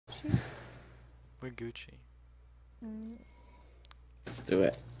We're Gucci. Let's do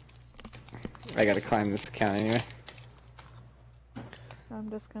it. I gotta climb this account anyway. I'm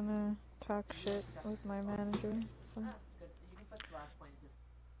just gonna talk shit with my manager. So.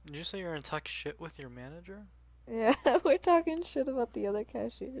 Did you say you're gonna talk shit with your manager? Yeah, we're talking shit about the other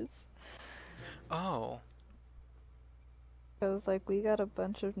cashiers. Oh. Cause like we got a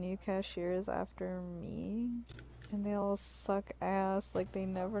bunch of new cashiers after me, and they all suck ass. Like they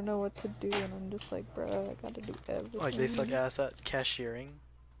never know what to do, and I'm just like, bro, I gotta do everything. Like they suck ass at cashiering?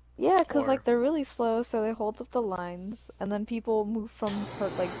 Yeah, cause like they're really slow, so they hold up the lines, and then people move from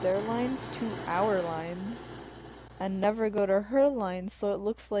like their lines to our lines, and never go to her lines, so it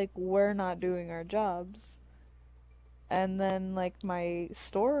looks like we're not doing our jobs. And then like my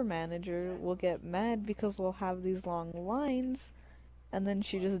store manager will get mad because we'll have these long lines, and then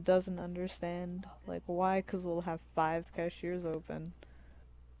she just doesn't understand like why, cause we'll have 5 cashiers open.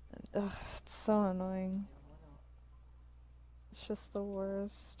 And, ugh, it's so annoying. It's just the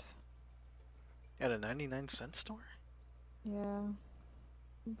worst. At a 99-cent store? Yeah.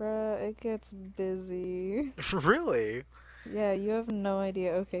 Bruh, it gets busy. Really? Yeah, you have no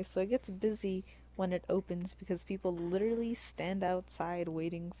idea. Okay, so it gets busy when it opens because people literally stand outside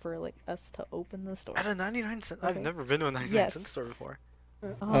waiting for like us to open the store. At a 99-cent? Okay. I've never been to a 99-cent store before.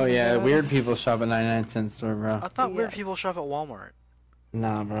 Oh yeah, God. weird people shop at 99-cent store, bro. I thought weird people shop at Walmart.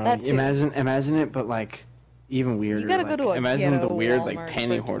 Nah, bro. That too. Imagine it, but like even weirder. You gotta like, go to a imagine the weird Walmart like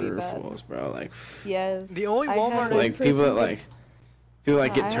penny for it to be hoarder bad. fools, bro. Like Yes. The only I Walmart had a like people that person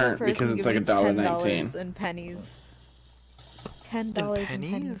like I get had a turned because person it's like give me $1.19. $10 in pennies. $10 in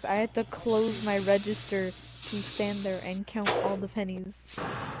pennies? pennies. I had to close my register to stand there and count all the pennies.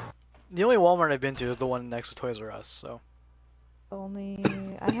 The only Walmart I've been to is the one next to Toys R Us, so. I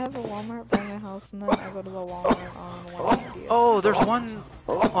have a Walmart by my house, and then I go to the Walmart on 190th. Oh, there's one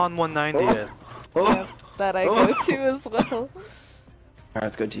on 190th. Yep, that I go to as well. Alright,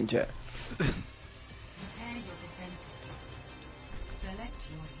 let's go team chat. Prepare your defenses. Select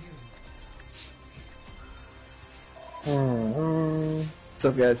your hero. What's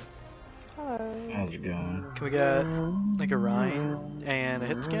up, guys? Hello. How's it going? Can we get like a Rhine and a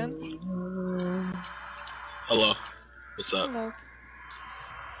hit scan? Hello. What's up?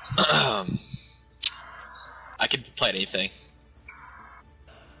 Hello. I can play anything.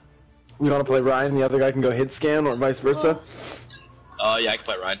 You want to play Ryan, the other guy can go hit scan, or vice versa? Yeah, I can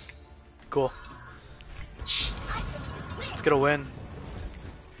play Ryan. Cool. Let's get a win.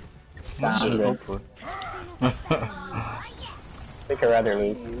 Hopefully. I think I'd rather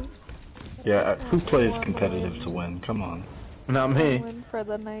lose. Yeah, who plays competitive to win? Come on. Not me. Win for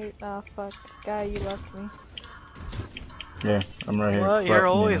the night. Oh fuck, guy, you left me. Yeah, I'm right here. Well, you're Fuck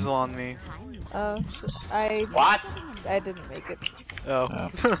always me. on me. Oh, What? I didn't make it. Oh.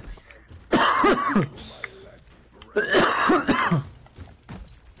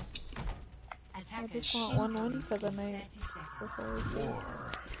 I just want one win for the night. Before we sleep.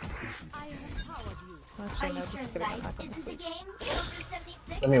 Actually, no, just kidding. I'm not gonna sleep.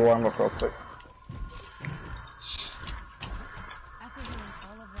 Let me warm up real quick. After hearing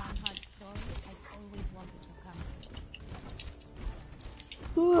all of Reinhardt's story, I've always wanted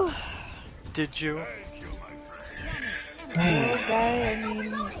to come. Did you? Well, guy, I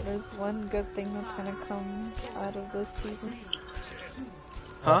mean, there's one good thing that's gonna come out of this season.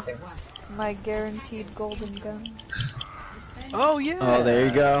 Huh? My guaranteed golden gun. Oh yeah. Oh, there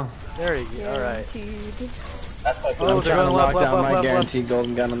you go. There you go. All right. Guaranteed. That's my Oh, I'm favorite. they're trying to going lock left, down left, my left, guaranteed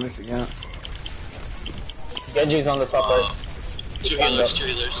golden gun on this account. Genji's on the top right. Two healers, two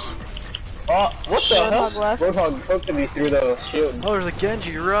healers. Oh, what the Roadhog hell? left. Roadhog hooked me through the shield. Oh, there's a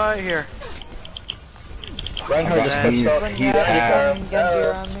Genji right here. Reinhardt just He's- pushed up. he's Yeah, ass. Genji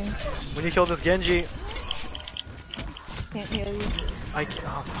around me. When you kill this Genji, Can't heal you. I can't.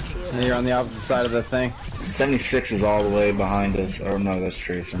 Oh, fucking. So you're on the opposite side of the thing. 76 is all the way behind us. Oh no, that's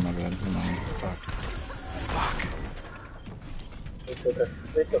Tracer, my bad. Never mind. Fuck. Fuck.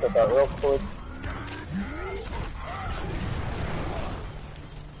 They took us out real quick.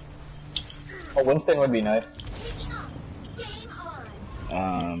 Oh, Winston would be nice.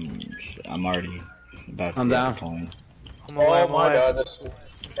 I'm already about to I'm get down. the point. I'm away, Oh I'm my away. god, this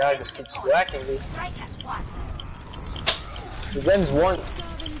guy just keeps whacking me. The Zen's one.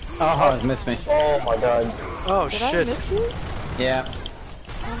 Oh, it missed me. Oh my god. Oh Did I shit. miss you? Yeah.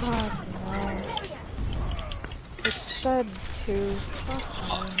 Oh no. It's shed too.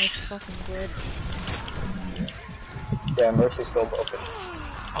 Fuck me, this fucking glitch. Yeah, Mercy's still broken.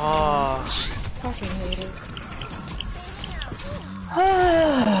 Oh. Fucking hate it.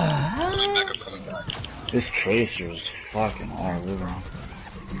 Coming back up, coming back. This Tracer is fucking horrible, bro.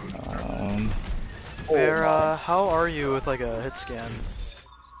 Vera, how are you with like a hit scan?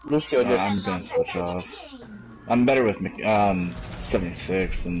 Lucio I'm just. gonna switch off. I'm better with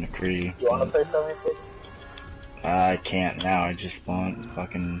 76 than McCree. You wanna But play 76? I can't now. I just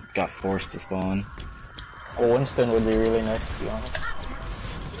fucking got forced to spawn. Well, Winston would be really nice to be honest.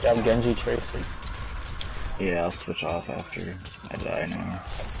 You have Genji Tracer. Yeah, I'll switch off after I die now.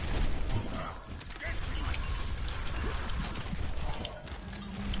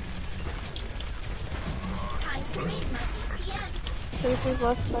 Tracer's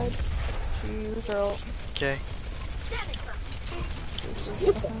left side. She used her ult. Okay.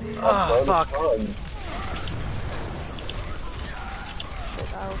 Ah, fuck.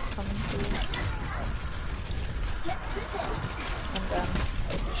 Shit, I was coming through. I'm done.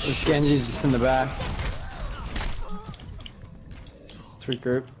 This Genji's just in the back. Let's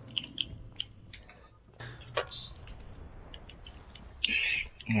regroup.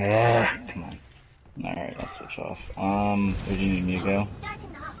 Come on. Alright, I'll switch off. Where do you need me to go?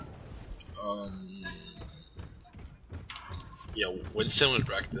 Yeah, Winston would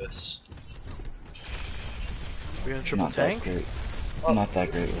wreck this. We're gonna triple Not tank? that great. Not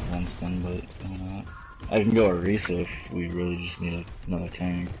that great with Winston, but why not? I can go Arisa if we really just need another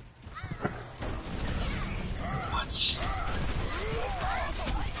tank. What?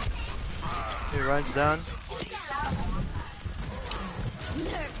 Dude, Ryan's down.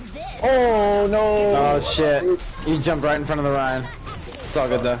 Oh no! Oh shit. You jumped right in front of the Ryan. It's all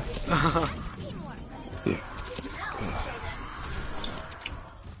good though.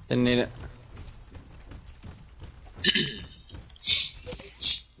 Didn't need it.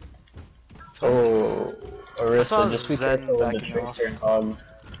 Oh, saw Arisa, just be Zen careful with the backing off. Tracer and Hog.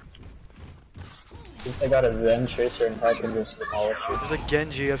 At least I got a Zen, Tracer, and Hog can just demolish you. There's a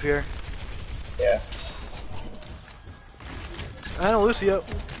Genji up here. Yeah. And a Lucio.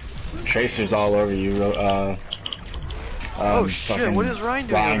 Tracer's all over you, Oh shit, what is Ryan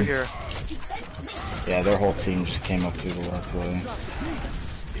doing over here? Yeah, their whole team just came up through the left way.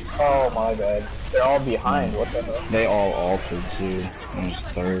 Oh my god. They're all behind, what the hell? They all altered too. I was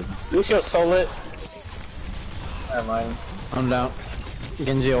third. Lucio's so lit. Never mind. I'm down.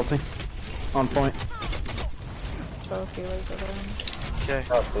 Genji ulting. On point. Trophy like over him. Okay.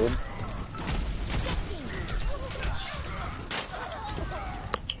 Oh, dude.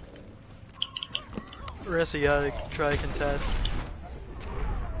 Rissa, you gotta try to contest.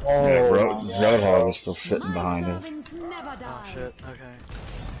 Oh, Yeah, my Roadhog God. was still sitting behind us. Oh shit, okay.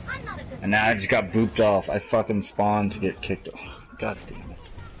 And now I just got booped off. I fucking spawned to get kicked off. God damn it.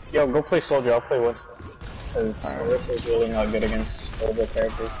 Yo, go play Soldier, I'll play Winston. Because Arissa's really not good against older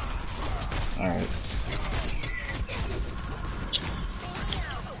characters. Alright.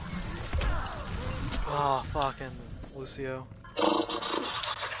 Oh, fucking Lucio.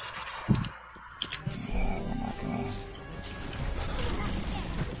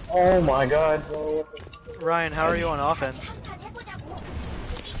 Oh my god, bro. Ryan, how are you on offense?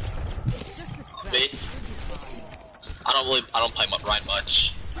 Me? I don't play Ryan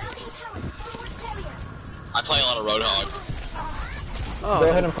much. I play a lot of Roadhog. Oh, Go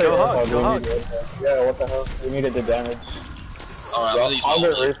ahead and play go Roadhog, hug, we go hug. need Roadhog. Yeah, what the hell? We needed the damage. Alright, So, I'll use I'll my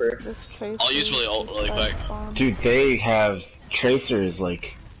get ult. Reaper. This Tracer. I'll use really ult really quick. Dude, they have Tracers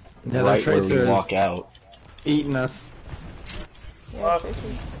like Yeah, right that where Tracer we is walk out. eating us. Yeah,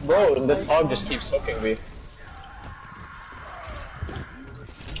 Tracer's. Bro, this hog just keeps hooking me.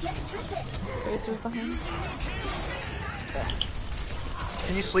 Tracer's behind.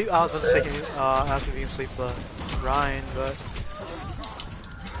 Can you sleep? I was about to say, can you, ask if you can sleep Ryan, but...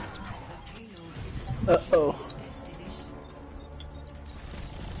 Uh-oh.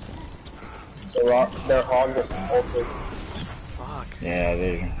 So their hog just ulted. Fuck. Yeah,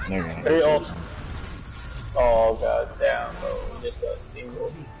 they're gonna. 3 ults. Oh god damn, bro. We just got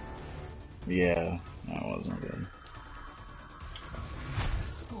steamrolled. Yeah, that wasn't good.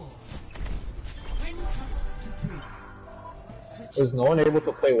 Was no one able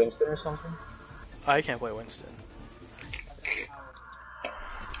to play Winston or something? I can't play Winston.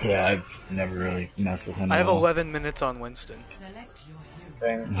 Yeah, I've never really messed with him. I at have all. 11 minutes on Winston.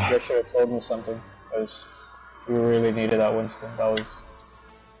 Dang, you guys should have told me something. Because we really needed that Winston. That was...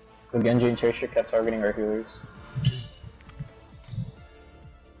 The Genji and Tracer kept targeting our healers.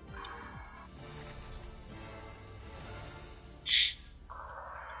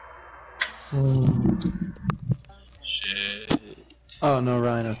 Shit. Oh no,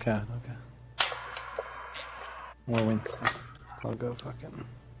 Ryan. Okay, okay. More win. I'll go fucking.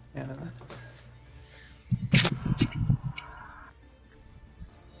 Yeah.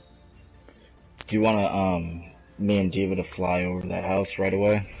 Do you wanna me and d.va to fly over that house right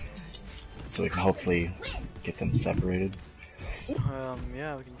away? so we can hopefully get them separated.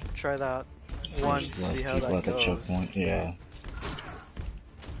 Yeah, we can try that So once, there's less see how people that at the choke goes. point. Yeah.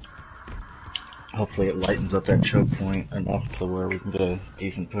 Hopefully it lightens up that choke point enough to where we can get a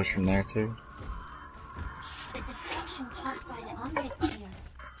decent push from there too. The distraction caused by the Omnic sphere.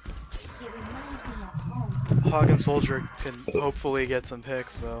 It reminds me of home. Hawk and Soldier can hopefully get some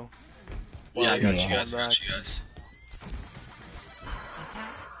picks, though. Yeah, I got Yeah. you guys. I got you guys.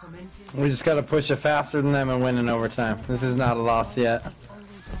 We just gotta push it faster than them and win in overtime. This is not a loss yet. Always wanted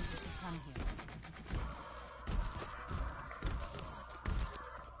to come here.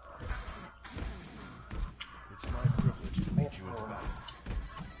 It's my privilege to meet you at the battle.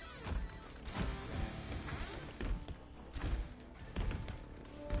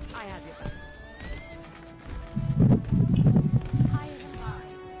 I have it.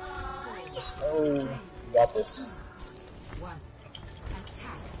 Let's go. You got this.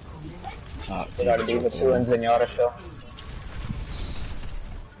 They got a D.va 2 and Zenyatta still.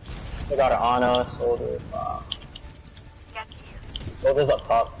 They got an Ana, Soldier. Soldier's up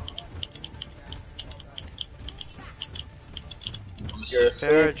top. You're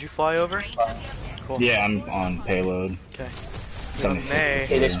Farrah, did you fly over? fine. Cool. Yeah, I'm on payload. Okay. 76 May. is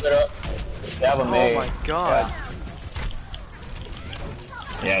Okay, they here. split up. They have a May. Oh my god.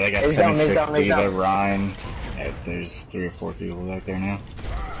 Yeah, they got Lays down, 76 lays down, lays D.va, down. Ryan. Yeah, there's 3 or 4 people back there now.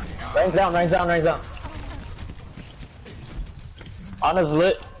 Rain's down, rain's down, rain's down. Ana's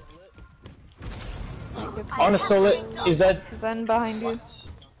lit. Ana's so lit. She's dead. Zen behind you.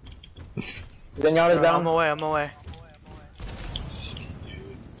 Zenyatta's I'm down. away, I'm away.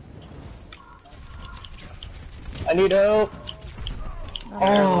 I need help.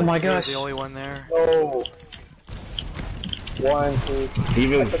 Oh my You're gosh. the only one there. No. 1, 2, 3. I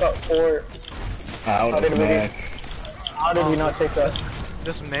D.va's took out 4. out How did of we mech. How did we not take that?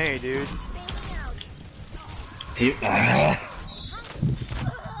 This May, dude.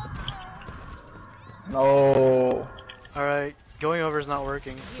 No. Alright, going over is not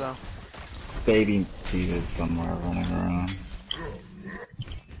working, so. Baby D.va's somewhere running around.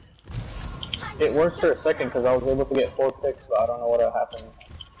 It worked for a second because I was able to get 4 picks, but I don't know what happened.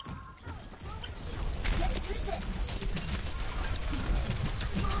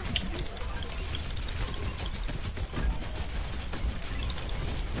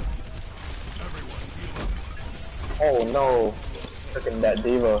 Oh no. Freaking that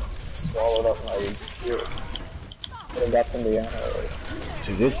D.va swallowed up my ears. Could have got them the end already.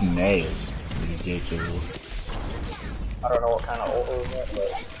 Dude, this May is ridiculous. I don't know what kind of ult it was,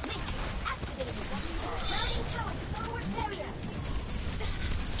 but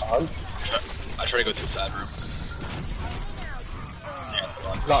hug. I try to go through the side room.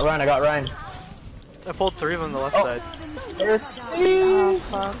 Got Ryan, I got Ryan. I pulled 3 of them on the left Oh. side. Oh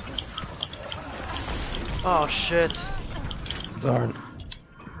fuck. Oh shit. Darn.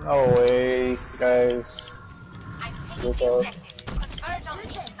 No way, guys. Look out.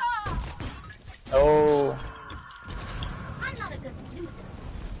 Oh. I'm not a good loser.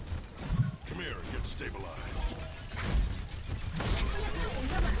 Come here and get stabilized.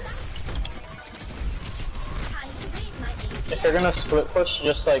 If they're gonna split push,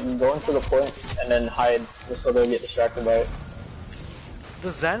 just like go into the point and then hide, just so they'll get distracted by it. The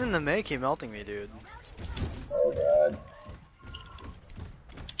Zen and the May keep melting me, dude. Oh god.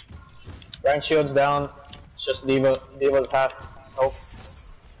 Ryan shield's down. It's just D.va. D.va's half health.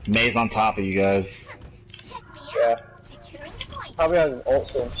 May's on top of you guys. Yeah. Probably has ult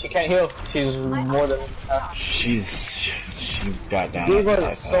soon. She can't heal. She's more than half. She got down. D.va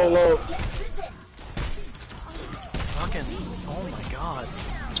that is side so low. Fucking, oh my god.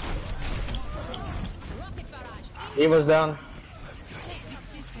 D.va's down.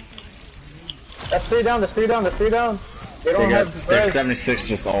 That's 3 down, that's 3 down, that's 3 down. They don't have Their res. 76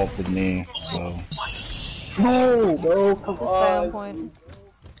 just ulted me, so. No, bro, come Stay on on. point.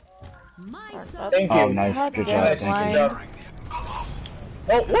 Thank Oh, you. nice. God Good damn job. it, Thank you. Ryan.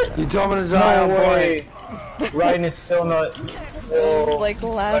 Oh, what? You told me to die on No point. way. Ryan is still not. It Oh, was like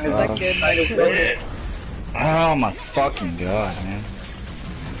last Ryan is second. Ryan is broken. Oh my fucking god, man.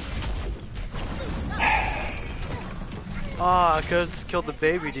 Ah, I could've killed the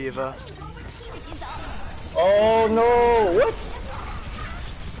baby D.va. Oh no, what?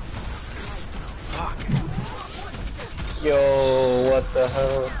 Fuck. Yo, what the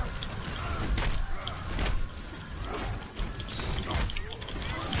hell?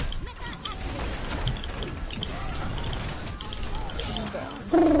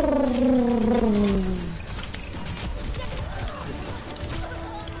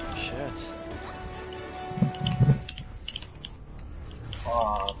 Shit.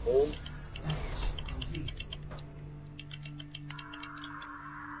 Aw, dude.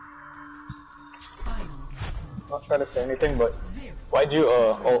 not try to say anything, but why'd you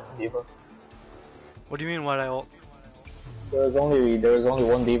ult D.va? What do you mean? Why'd I ult? There was only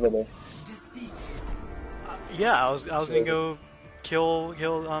one D.va there. Yeah, I was So gonna it's just- go kill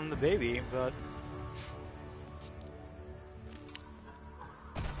the baby, but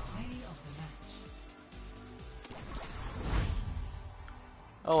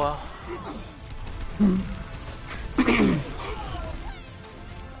oh well.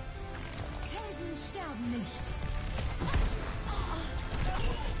 Helden sterben nicht.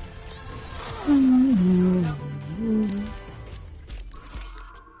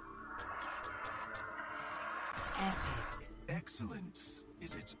 Excellence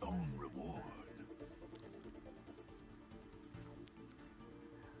is its own reward.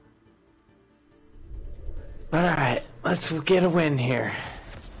 Alright, let's get a win here.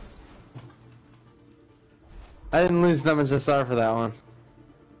 I didn't lose that much SR for that one.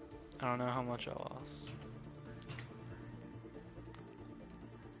 I don't know how much I lost.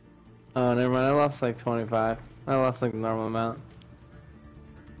 Oh, never mind. I lost like 25. I lost like the normal amount.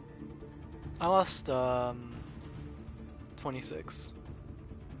 I lost 26.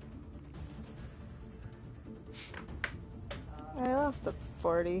 I lost a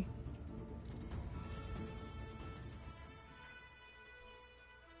 40.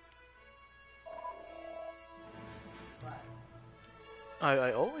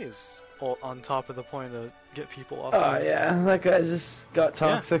 I always ult on top of the point to get people off. Oh me. yeah, that guy just got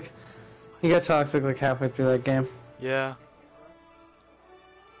toxic. Yeah. He got toxic like halfway through that game. Yeah.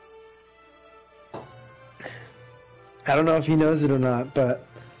 I don't know if he knows it or not, but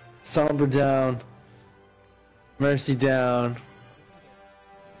Sombra down, Mercy down,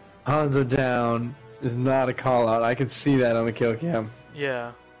 Hanzo down is not a call out. I could see that on the kill cam.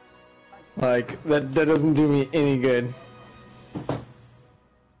 Yeah. Like that doesn't do me any good.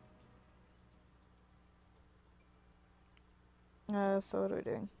 So what are we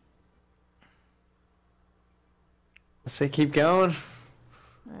doing? I say keep going.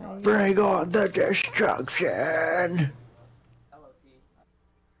 Bring on the destruction!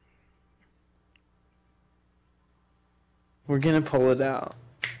 We're gonna pull it out.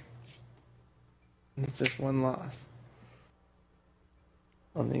 It's just one loss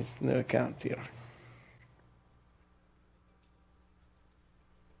on these new accounts here.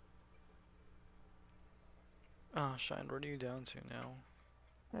 Oh, Shine, what are you down to now?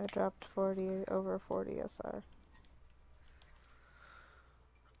 I dropped 40 over 40 SR.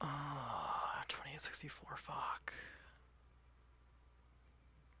 Oh, 2864, fuck.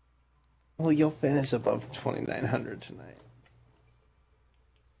 Well, you'll finish above 2900 tonight.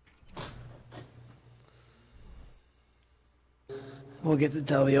 We'll get the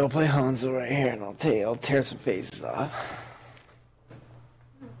W. I'll play Hanzo right here, and I'll tear some faces off.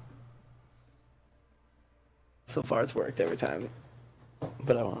 So far, it's worked every time,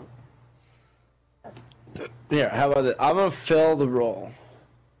 but I won't. Here, how about it? I'm gonna fill the role.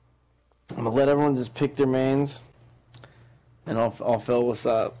 I'm gonna let everyone just pick their mains, and I'll fill what's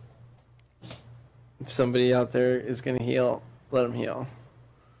up. If somebody out there is gonna heal, let them heal.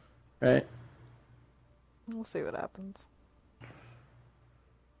 Right? We'll see what happens.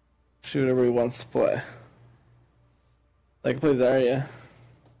 Shoot whatever he wants to play. I can play Zarya. I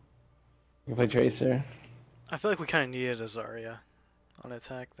can play Tracer. I feel like we kind of needed a Zarya on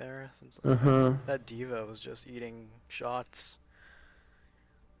attack there, since that D.va was just eating shots.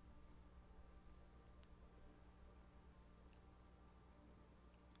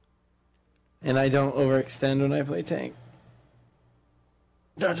 And I don't overextend when I play tank.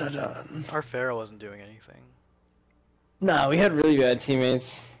 Dun, dun, dun. Our Pharaoh wasn't doing anything. Nah, we had really bad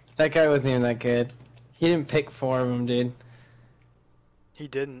teammates. That guy wasn't even that good. He didn't pick 4 of them, dude. He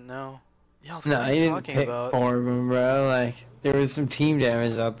didn't, no. Yeah, No, he didn't pick 4 of them, bro. Like, there was some team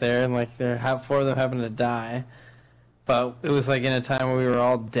damage out there, and like, 4 of them happened to die. But it was like in a time where we were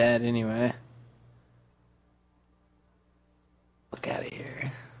all dead anyway. Look out of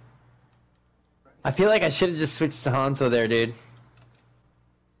here. I feel like I should have just switched to Hanzo there, dude.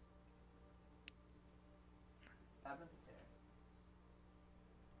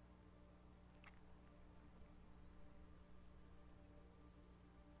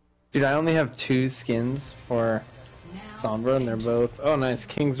 Dude, I only have 2 skins for Sombra, and they're both... Oh, nice.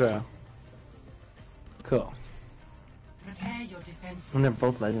 King's Row. Cool. Prepare your defenses. And they're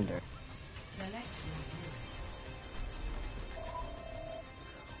both legendary. Select your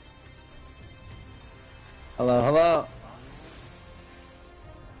Hello, hello.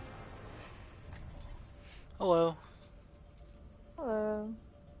 Hello. Hello.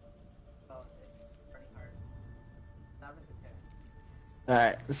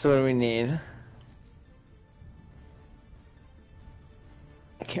 Alright, so what do we need?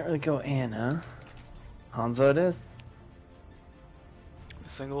 can't really go in, huh? Hanzo it is.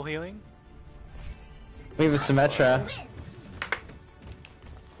 Single healing? We have a Symmetra.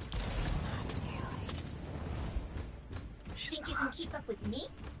 Think you can keep up with me?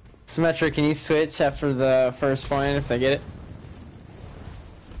 Symmetra, can you switch after the first point if they get it?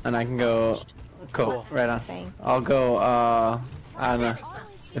 And I can go. Cool, right on. I'll go, I don't know.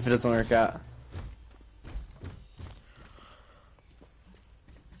 If it doesn't work out.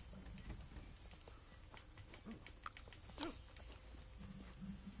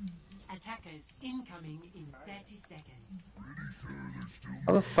 Attackers incoming in 30 seconds.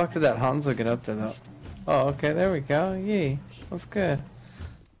 How the fuck did that Hanzo get up there though? Oh, okay, there we go. Yee. That's good.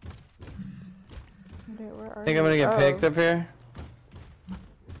 Think I'm gonna get picked up here?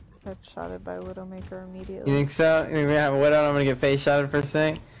 Got shotted by Widowmaker immediately. You think so? You think we have a Widow and I'm gonna get face shotted first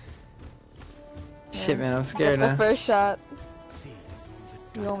thing? Yeah. Shit, man, I'm scared now. The first shot.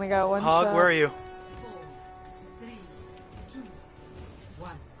 You only got one Hog, shot. where are you?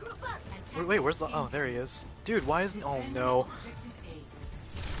 Wait, where's the... Oh, there he is. Dude, why isn't... Oh, no.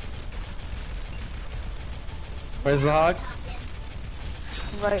 Where's the Hog?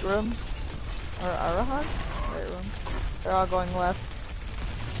 Right room. Or our Hog? Right room. They're all going left.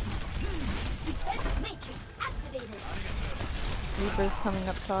 Reaper's coming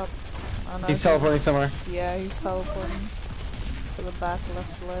up top. Oh, no, He's teleporting somewhere. Yeah, he's teleporting. To the back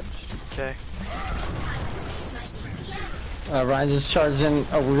left ledge. Okay. Ryan just charged in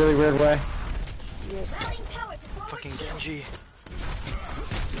a really weird way. Yep. Fucking Genji.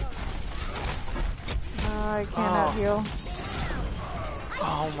 I cannot heal.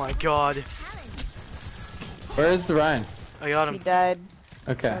 Oh my god. Where is the Ryan? I got him. He died.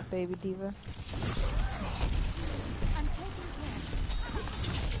 Okay. That baby D.va.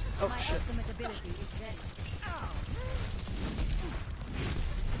 Oh shit.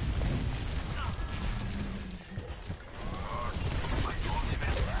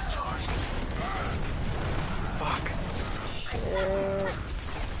 Fuck.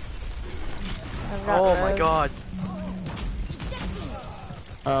 Oh my god.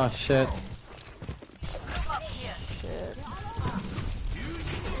 Oh shit.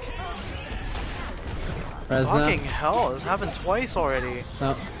 Fucking hell, this happened twice already.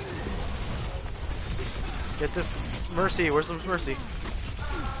 No. Get this Mercy, where's the Mercy?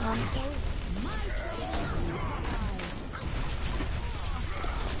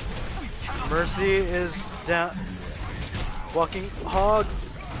 Mercy is down. Walking Hog.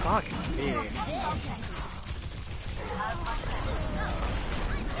 Fuck me.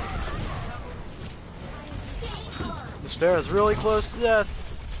 This bear is really close to death.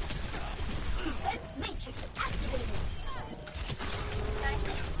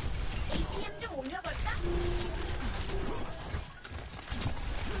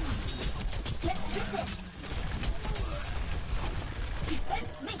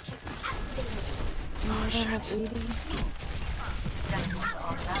 Oh shit.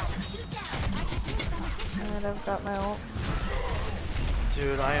 And I've got my ult.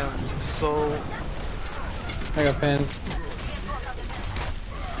 Dude, I am so... I got pinned.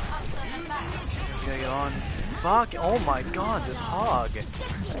 I gotta get on. Fuck, oh my god, this Hog.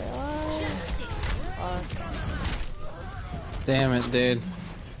 Damn it, dude.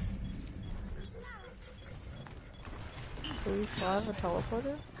 Do we still have a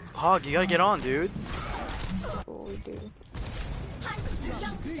teleporter? Hog, you gotta get on, dude. What we do?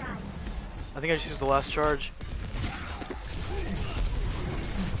 I think I just used the last charge.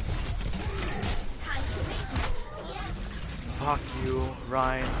 Fuck you,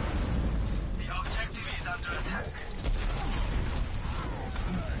 Ryan. The objective is under attack.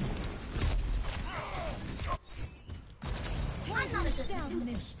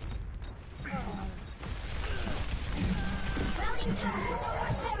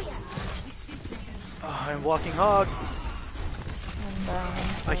 I'm blocking Hog.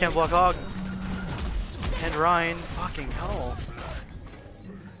 I can't block Hog. And Ryan. Fucking hell.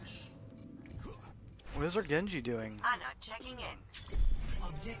 What is our Genji doing? Anna checking in.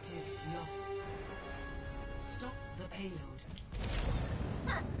 Objective lost. Stop the payload.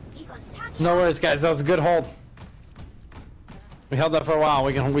 No worries, guys. That was a good hold. We held that for a while.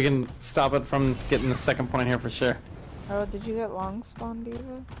 We can stop it from getting the second point here for sure. Oh, did you get long spawn,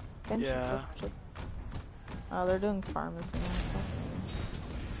 D.va? Yeah. Oh, they're doing pharmacy now.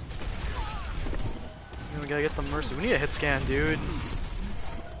 We gotta get the Mercy. We need a hit scan, dude.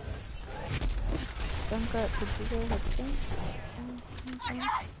 Junkrat, did you go hit scan?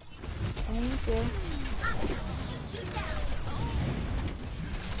 Thank you.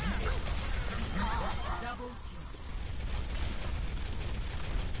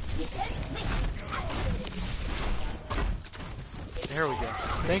 There we go.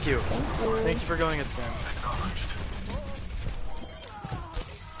 Thank you. Thank you for going at spam.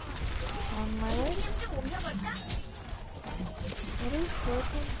 On my way. What is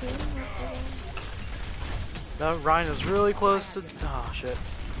broken doing? That Ryan is really close to. Oh shit.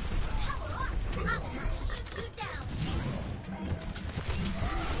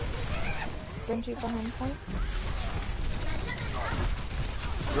 Genji behind point.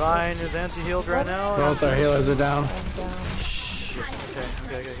 Ryan is anti-healed right now. Both our healers are down. I'm down. Shit.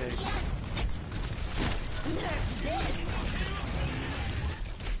 Okay.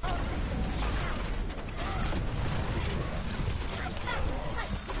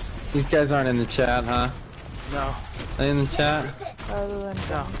 These guys aren't in the chat, huh? No. Are they in the chat? Other than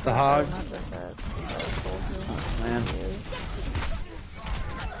No. The hog? Oh, Man.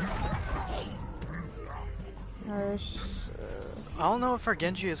 I don't know if our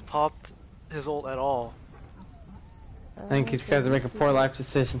Genji has popped his ult at all. I think these guys are making poor life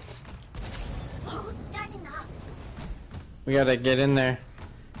decisions. We gotta get in there.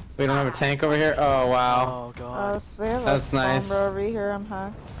 We don't have a tank over here? Oh, wow. Oh god. That's nice. Sombra over here on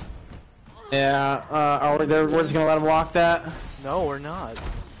high. Yeah, we're just gonna let them walk that? No, we're not.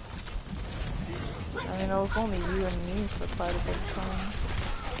 I mean, it was only you and me for quite a bit of time.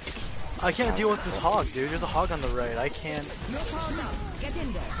 I can't deal with this hog, dude. There's a hog on the right. I can't.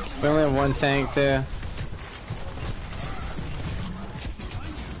 We only have one tank, too.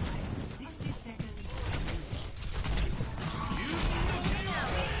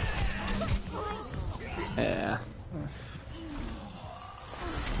 Yeah.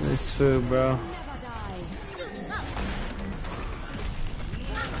 This food, bro.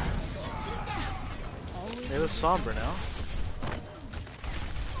 Hey, let's Sombra now.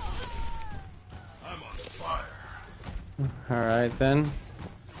 Alright then.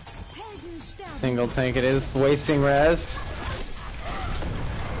 Single tank it is. Wasting res.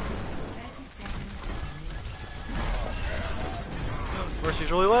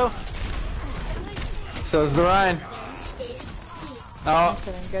 Mercy's really low. So is the Ryan. Oh,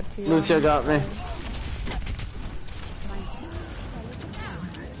 Couldn't get to you. Lucio got me.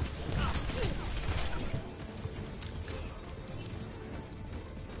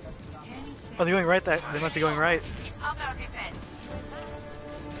 Oh, they're going right. They might be going right.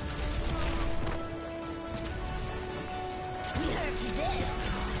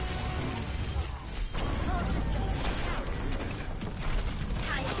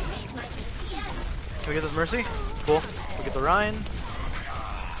 Can we get this Mercy? Cool. We get the Ryan.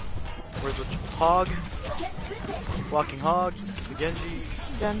 Where's the hog? Walking hog. The Genji.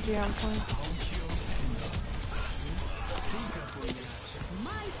 Genji on point.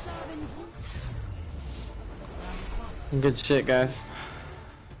 Good shit, guys.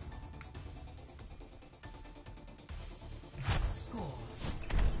 Score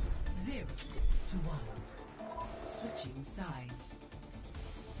 0-1. Switching sides.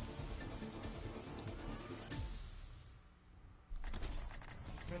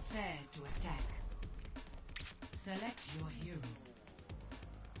 Prepare to attack. Select your hero.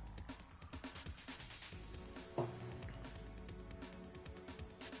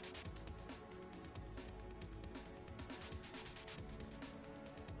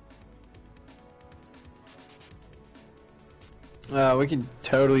 We could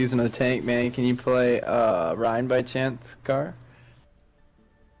totally use another tank, man. Can you play Ryan by chance, Car?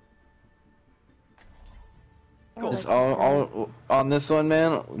 Cool. Just all on this one,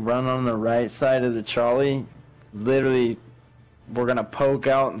 man. Run on the right side of the Charlie. Literally, we're gonna poke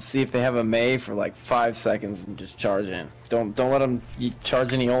out and see if they have a Mei for like 5 seconds and just charge in. Don't let them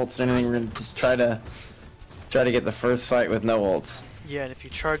charge any ults or anything. We're gonna just try to get the first fight with no ults. Yeah, and if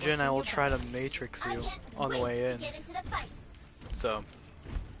you charge in, I will try to matrix you on the way in. So.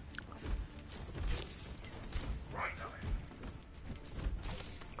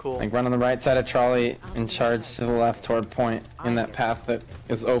 Cool. Like run on the right side of Charlie and charge to the left toward point in that path that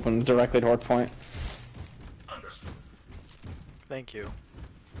is open directly toward point. Thank you.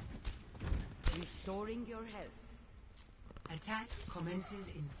 Restoring your health. Attack commences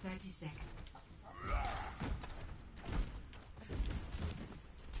in 30 seconds.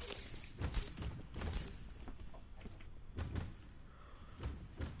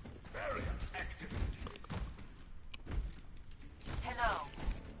 Hello.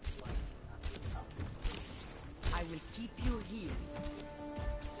 I will keep you here.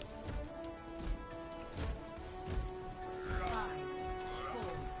 5, 4,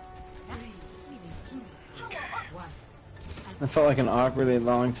 3, 2, 1. That felt like an awkwardly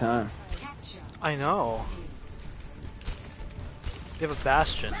long time. I know. They have a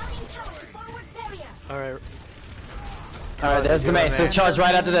Bastion. Alright. Alright, there's the main. So charge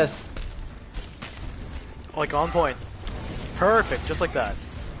right after this. Like on point. Perfect, just like that.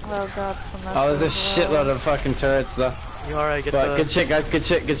 Oh god, oh, there's a shitload of fucking turrets though. You alright, get but the... good shit, guys, good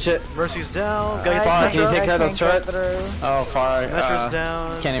shit, good shit. Mercy's down. Gotta get Far, the can you take care of those turrets? Through. Oh, far. Metra's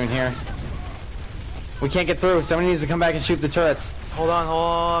down. Can't even hear. We can't get through. Somebody needs to come back and shoot the turrets. Hold on.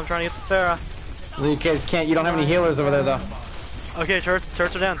 I'm trying to get the Pharah. You guys can't. You don't have any healers over there though. Okay, turrets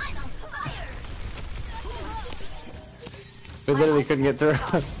are down. We literally couldn't get through.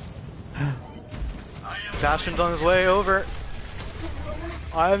 Bastion's on his way over.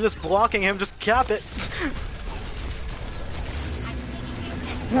 I'm just blocking him. Just cap it.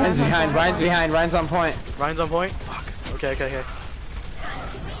 Ryan's behind. Ryan's on point. Ryan's on point. Fuck. Okay.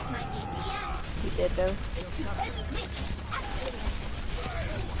 He did though.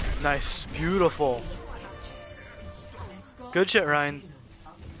 Nice. Beautiful. Good shit, Ryan.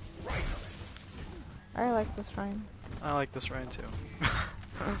 I like this Ryan. I like this Ryan too.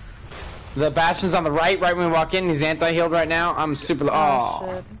 The Bastion's on the right when we walk in. He's anti-healed right now. I'm super.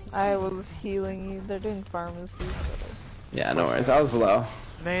 Oh. Shit. I was healing you. They're doing pharmacy. Yeah, no worries. I was low.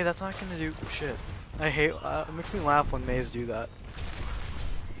 May, that's not gonna do shit. I hate. It makes me laugh when Mays do that.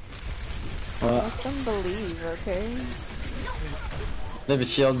 What? Let them believe, okay? They have a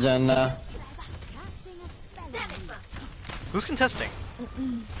shield gen now. Who's contesting?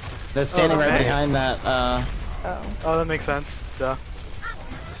 They're standing right behind that. Oh, that makes sense. Duh.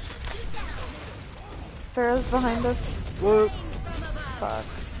 Pharah's behind us. Whoop. Fuck.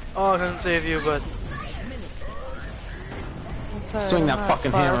 Oh, I couldn't save you, but. Swing that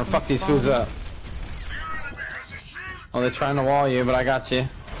fucking hammer. Fuck these fools up. Oh, they're trying to wall you, but I got you.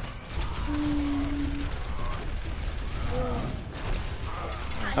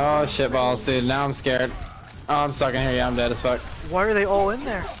 Oh shit balls, dude. Now I'm scared. Oh, I'm stuck in here. Yeah, I'm dead as fuck. Why are they all in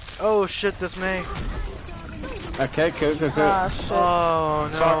there? Oh shit, this May. Okay, cool. Ah, shit. Oh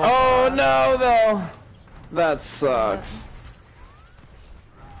no. Oh no, though. That sucks.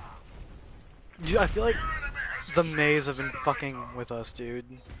 Dude, I feel like the Mays have been fucking with us, dude.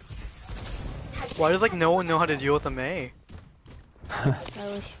 Why does like no one know how to deal with the May? I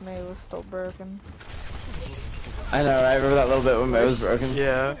wish May was still broken. I know, right? Remember that little bit when May was broken?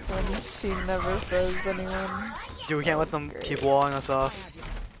 Yeah. When she never froze anyone. Dude, we can't let them keep walling us off.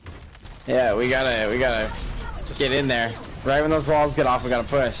 Yeah, we gotta get in there. Right when those walls get off, we gotta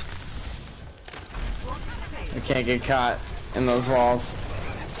push. We can't get caught in those walls.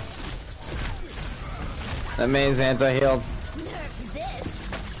 That May's anti-healed.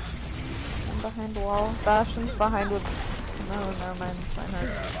 I'm behind the wall. Bastion's behind with... No, never mind. It's fine. Her.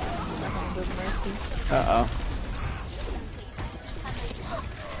 Behind with Mercy. Uh-oh.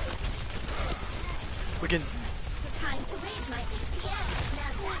 We can...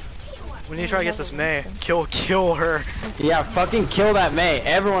 We need to try to get this May. Kill her. Yeah, fucking kill that May.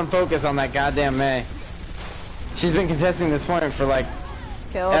 Everyone focus on that goddamn May. She's been contesting this point for like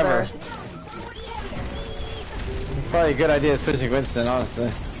Kill ever. her. Probably a good idea switching Winston,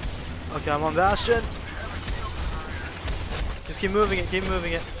 honestly. Okay, I'm on Bastion. Just keep moving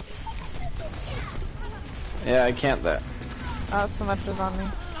it. Yeah, I can't that. Oh, so much was on me.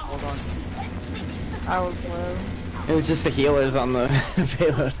 Hold on. I was low. It was just the healers on the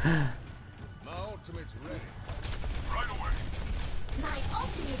payload. My ultimate's ready. Right away. My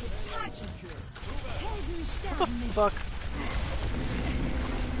ultimate is charging. What the fuck?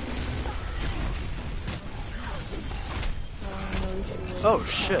 Oh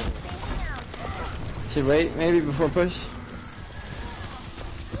shit. Should wait maybe before push?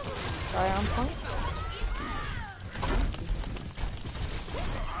 Try on point.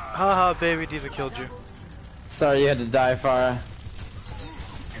 Haha, baby D.va killed you. Sorry you had to die, Farah.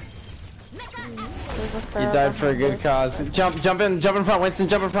 You died for a good cause. Jump in front, Winston,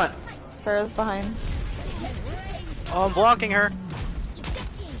 jump in front. Pharah's behind. Oh, I'm blocking her.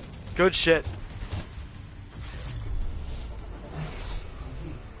 Good shit.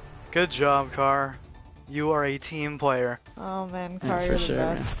 Good job, Car. You are a team player. Oh man, Yeah, Car, for you're the sure.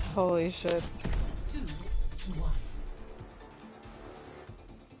 best. Holy shit.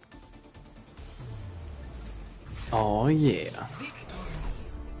 Oh yeah.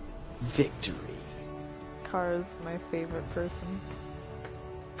 Victory. Car is my favorite person.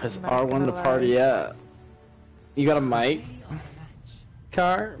 Press I'm not R1 to gonna lie. party up. You got a mic?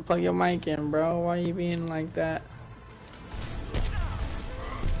 Car, plug your mic in, bro. Why you being like that?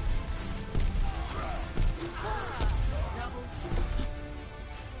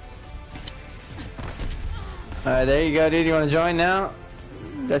 Alright, there you go, dude. You wanna join now?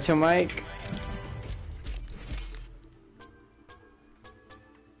 Got your mic?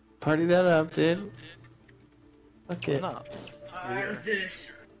 Party that up, dude. Fuck I'm it. not. Weird.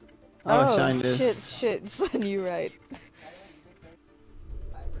 Oh, Shine this. shit, son, you right.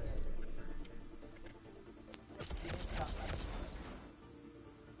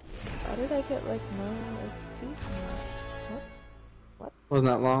 How did I get like no XP from that? What? Wasn't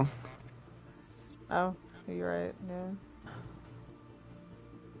that long? Oh, you're right, yeah.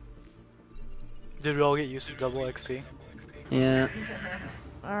 Did we all get used to double XP? Yeah.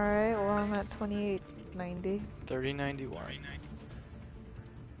 Alright, well I'm at 2890. 3091.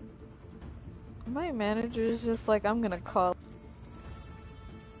 My manager is just like, I'm gonna call.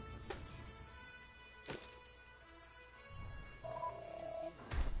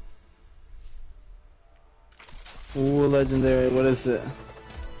 Ooh, legendary. What is it?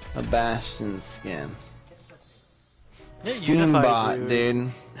 A Bastion skin. Yeah, Steambot, dude.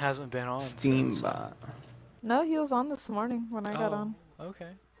 Hasn't been on Steambot. No, he was on this morning when I got on. Okay.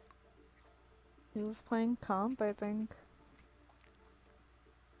 He was playing comp, I think.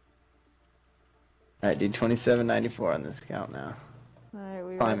 Alright, dude, 2794 on this count now. Alright,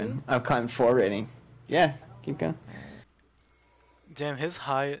 we Climbing. ready? I've climbed 4 rating. Yeah, keep going. Damn, his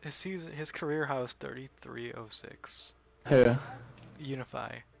career high was 3306. Who?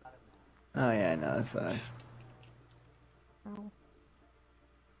 Unify. Oh yeah, I know, that's Oh.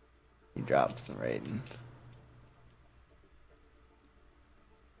 He dropped some rating.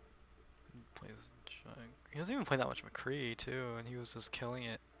 He doesn't even play that much McCree too, and he was just killing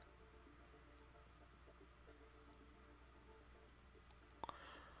it.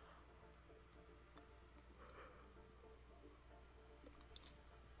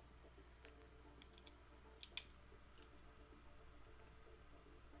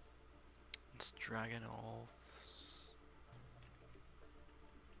 It's Dragon Oaths.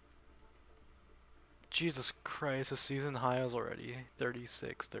 Jesus Christ, the season high is already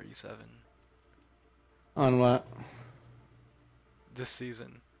 36, 37. On what? This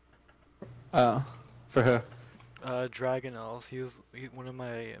season. Oh, for who? Dragon Elves. He was one of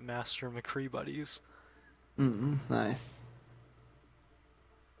my Master McCree buddies. Nice.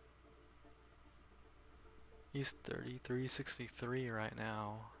 He's 3363 right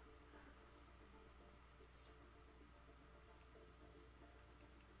now.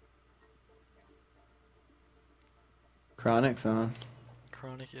 Chronic's on.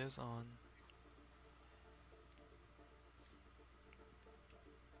 Chronic is on.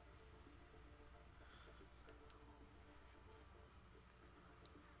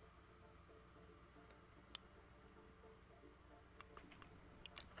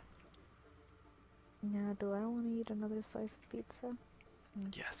 Now, do I want to eat another slice of pizza?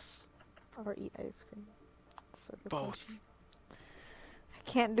 Yes. Or eat ice cream? That's a good Both. question. I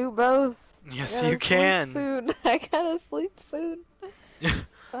can't do both. Yes, you can. Soon. I gotta sleep soon.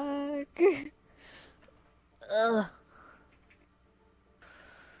 Fuck. Ugh.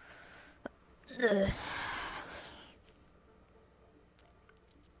 Ugh.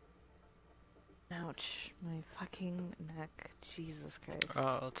 Ouch, my fucking neck. Jesus Christ.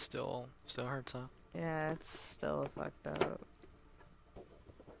 Oh, it still hurts, huh? Yeah, it's still fucked up.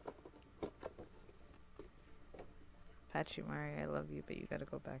 Pachimari, I love you, but you gotta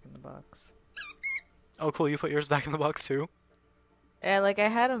go back in the box. Oh, cool, you put yours back in the box too? Yeah, like I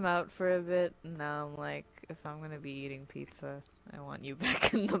had him out for a bit, and now I'm like, if I'm gonna be eating pizza, I want you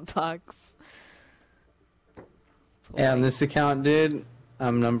back in the box. Yeah, on this account, dude,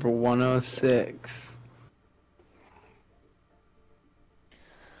 I'm number 106.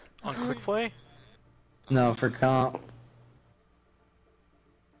 On quick play? No, for comp.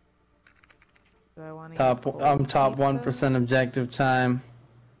 Do I want to Top 1% objective time.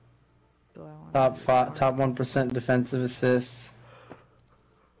 Do I want Top 1% defensive assists.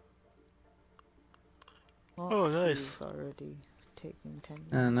 Oh, nice. He's already taking 10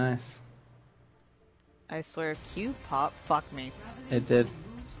 minutes. Oh, nice. I swear, Q pop, fuck me. It did.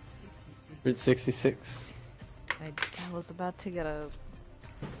 Route 66. I was about to get a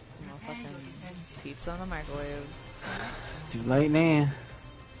fucking pizza in the microwave. Too late now.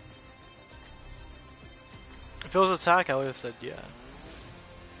 If it was attack, I would have said yeah.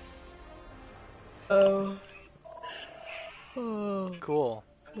 Oh. Cool.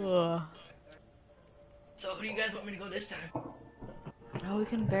 Ugh. So who do you guys want me to go this time? Oh, we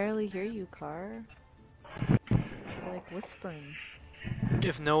can barely hear you, Car. You're like whispering.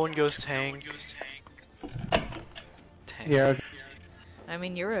 If no one goes tank. Yeah. I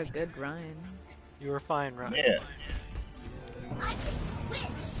mean, you're a good Ryan. You were fine, right? Yeah.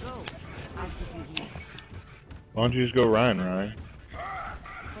 Why don't you just go Ryan? For a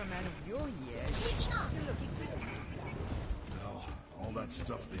man of your years. No, all that That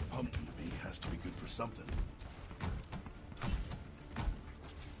stuff they pumped into me has to be good for something.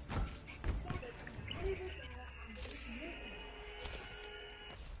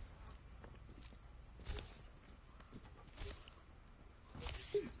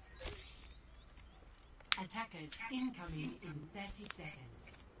 Attackers incoming in 30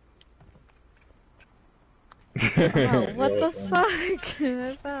 seconds. Oh, what the fuck?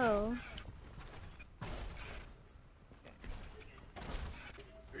 I fell.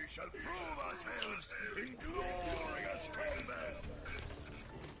 We shall prove ourselves in glorious combat.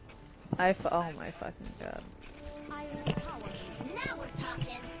 Oh my fucking god. Now we're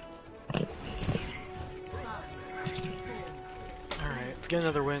talking. Alright, let's get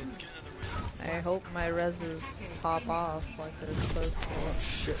another win. I hope my reses pop off like they're supposed to. Oh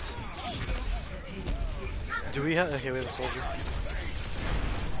shit. Do we have? Okay, we have a soldier.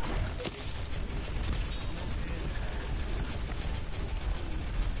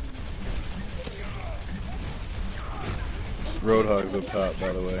 Roadhog's up top,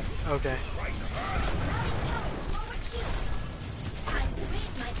 by the way. Okay.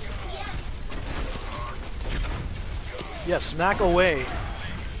 Yeah, smack away.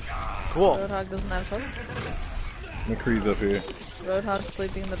 Cool. Roadhog doesn't have hook. McCree's up here. Roadhog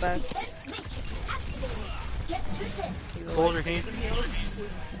sleeping in the back. Soldier heat.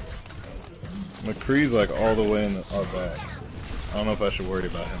 McCree's like all the way in our back. I don't know if I should worry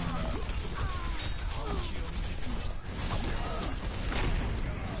about him or not.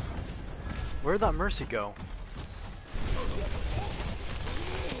 Where'd that Mercy go?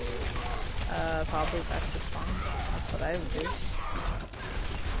 Probably back to spawn. That's what I would do.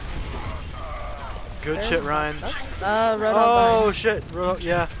 Good There's shit, Ryan. Roadhog Oh behind. shit, Roadhog,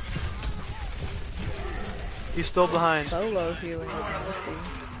 yeah. He's still behind. Solo healing with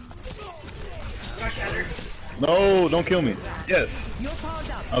Mercy. No, don't kill me. Yes.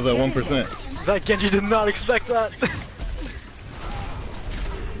 I was at 1%. That Genji did not expect that.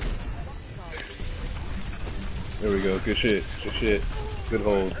 There we go. Good shit. Good shit. Good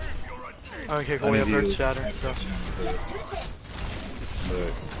hold. Okay, cool. We have Earth Shatter and stuff.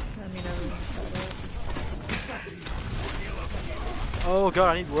 Oh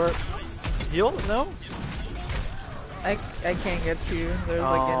god, I need work. Heal? No? I can't get to you. There's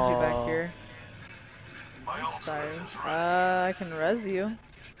like Genji back here. Sorry. I can res you,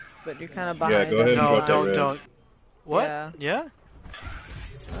 but you're kind of behind. Yeah, go ahead and no, drop that don't. res. What? Yeah?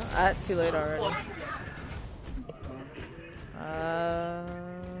 Too late already.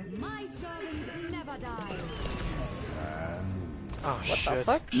 My servants never die. Oh What shit. the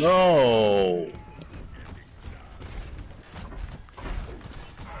fuck? No.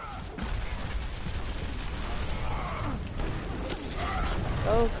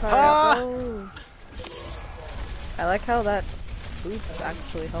 Oh, crap. Oh. I like how that boost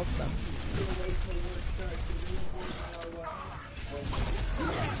actually helped them.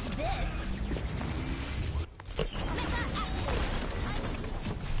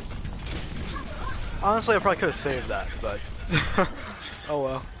 Honestly, I probably could have saved that, but oh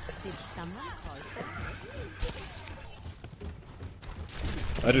well. Did someone call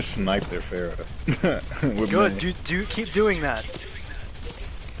for I just sniped their Pharah. With Good. me. Do keep doing that.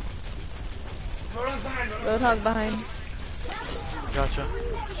 Roadhog behind. Gotcha.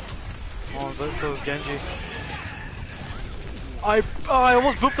 Oh, but so is Genji. I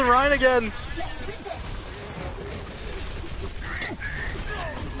almost booped the Rhine again.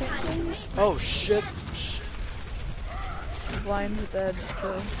 Oh shit. Blind's dead,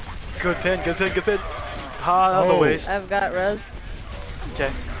 so. Good pin, good pin, good pin. Ha, out of the waste. I've got res.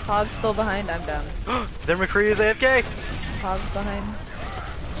 Okay. Hog's still behind, I'm down. Then McCree is AFK. Hog's behind.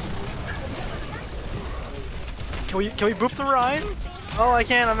 Can we boop the Rhine? Oh, I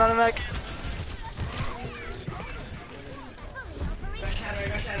can't. I'm not a mech.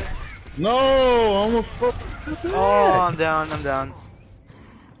 No, I almost fucked. Oh, I'm down. I'm down.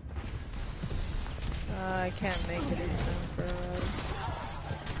 I can't make it in time for res.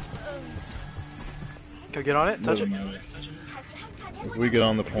 Can we get on it? Touch it. If we get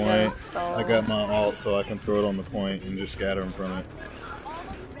on the point, stall. I got my ult so I can throw it on the point and just scatter them from it.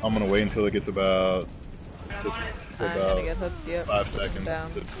 I'm gonna wait until it gets about to I'm gonna about get hooked, yep. 5 seconds Down.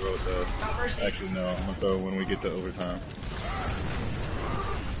 to throw it though. Actually no, I'm gonna throw it when we get to overtime.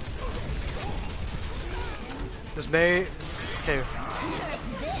 This may. Okay.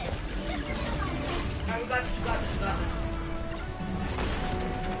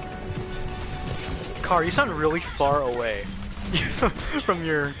 Car, you sound really far away from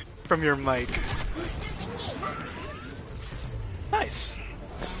your mic. Nice.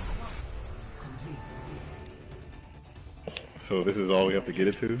 So this is all we have to get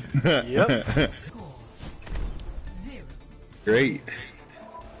it to? Yep. Great.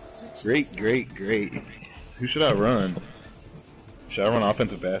 Great. Who should I run? Should I run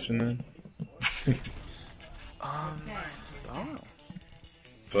offensive bastion then? I don't know.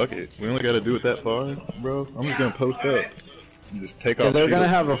 Fuck it. We only gotta do it that far, bro. I'm just gonna post up. And just take off they're shield. gonna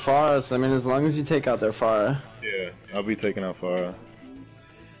have a Pharah, so I mean, as long as you take out their Pharah. Yeah, I'll be taking out Pharah.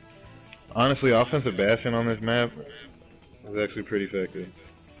 Honestly, offensive bastion on this map is actually pretty effective.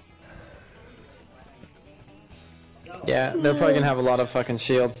 Yeah, they're probably gonna have a lot of fucking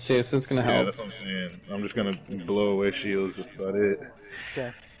shields too, so it's gonna help. Yeah, that's what I'm saying. I'm just gonna blow away shields, that's about it.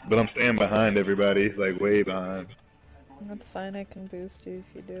 Okay. But I'm staying behind everybody, like way behind. That's fine, I can boost you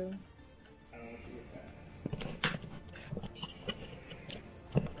if you do.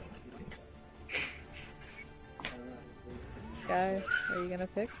 Guy, are you gonna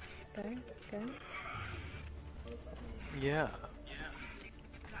pick? Guy? Yeah.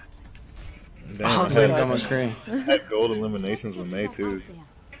 Damn, I I was had, like, I had gold eliminations with May too.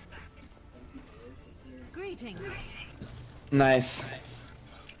 Greetings. Nice.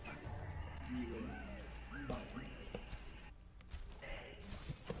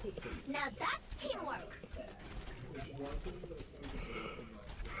 Now that's teamwork.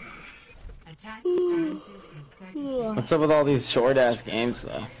 Attack commences in 30 seconds. What's up with all these short ass games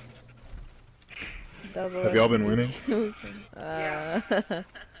though? Have y'all been winning?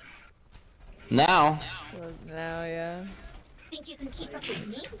 Now. Now, yeah. Think you can keep up with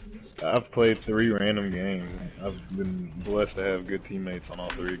me? I've played 3 random games. I've been blessed to have good teammates on all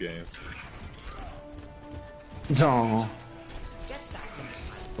 3 games. Oh.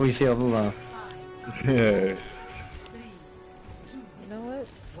 We feel the love. Yeah. You know what?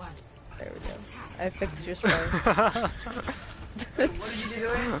 There we go. I fixed your spell. What are you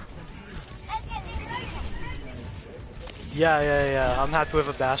doing? Yeah. I'm happy with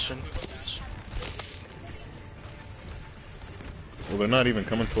a bastion. Well, they're not even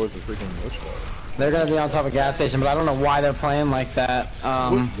coming towards the freaking bush fire. They're gonna be on top of gas station, but I don't know why they're playing like that. Yeah.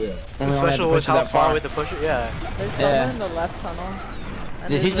 when we only had to Especially with push it how that far with the pusher. Yeah. There's someone in the left tunnel. And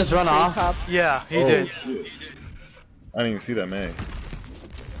Did he there's just a run tree off? top. Yeah, he did. Shit. I didn't even see that May.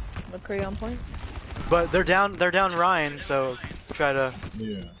 McCree on point. But they're down Ryan, so try to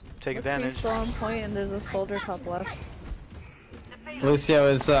take McCree's advantage. still on point, and there's a soldier top left. Lucio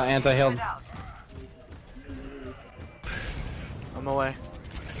is anti-healed. I'm away.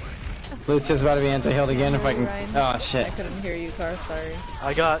 Lucio's about to be anti-healed again if I can. Ryan. Oh shit. I couldn't hear you, Car, sorry.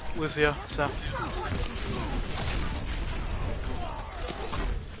 I got Lucio, so.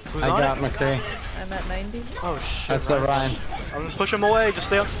 Who's I on got it? McCree. I'm at 90. Oh shit. That's the Ryan. I'm gonna push him away. Just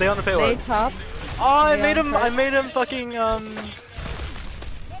stay on the payload. Stay top. Oh, I Yeah, made him fucking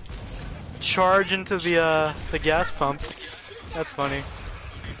charge into the gas pump. That's funny.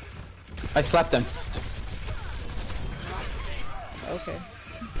 I slapped him. Okay.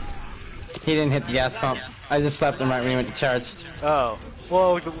 He didn't hit the gas pump. I just slapped him right when he went to charge. Oh.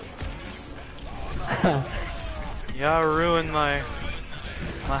 Well. Yeah, I ruined my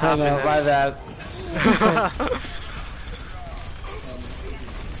I know, happiness. by that.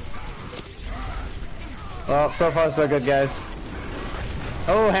 Well, so far so good, guys.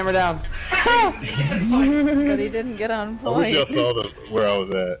 Oh, hammer down. But he didn't get on I wish y'all point. saw where I was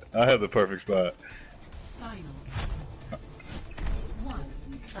at. I had the perfect spot.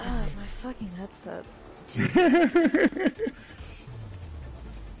 Ah, my fucking headset.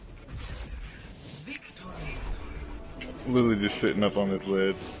 Literally just sitting up on this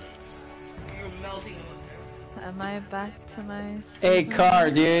lid. Am I back to my... Hey,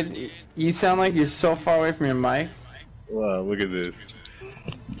 Car, dude. You sound like you're so far away from your mic. Wow, look at this.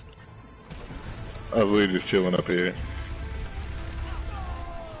 I was literally just chilling up here.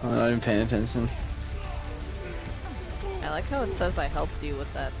 I'm not even paying attention. I like how it says I helped you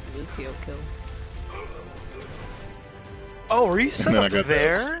with that Lucio kill. Oh, were you set And then up I got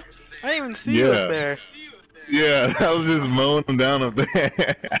there? I didn't even see you up there. Yeah, I was just mowing them down up there.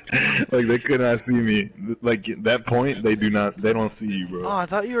 Like they could not see me. Like at that point, they don't see you, bro. Oh, I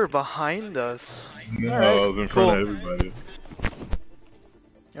thought you were behind us. No, Alright, I was in cool. front of everybody.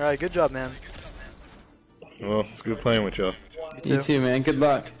 Alright, good job, man. Well, it's good playing with y'all. You too, man. Good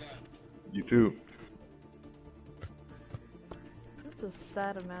luck. You too. That's a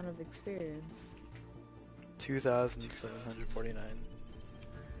sad amount of experience. 2,749.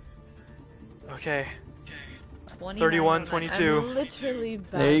 Okay. 29. 31-22. I'm literally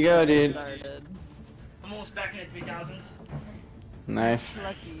back There you go, where I dude. started. I'm almost back in the 3000s. Nice.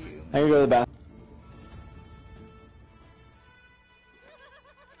 Lucky you. I can go to the bathroom.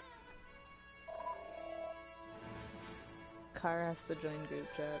 Car has to join group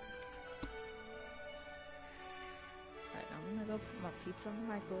chat. Alright, I'm gonna go put my pizza in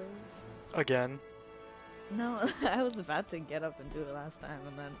the microwave. Again. No, I was about to get up and do it last time,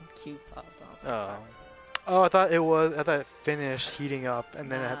 and then Q popped. I was like, Oh. fuck. Oh, I thought it finished heating up,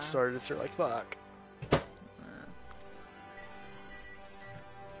 and then it Nah. had started, so you're like, fuck.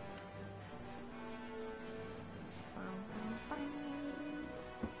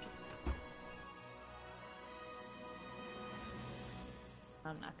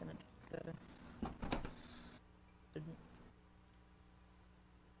 I'm not gonna do that.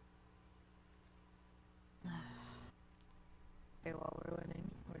 Okay, while we're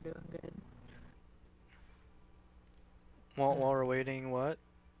winning, we're doing good. While we're waiting, what?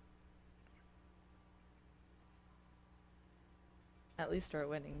 At least we're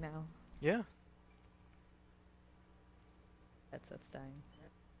winning now. Yeah. Headset's dying.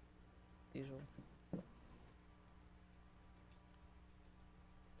 Usual.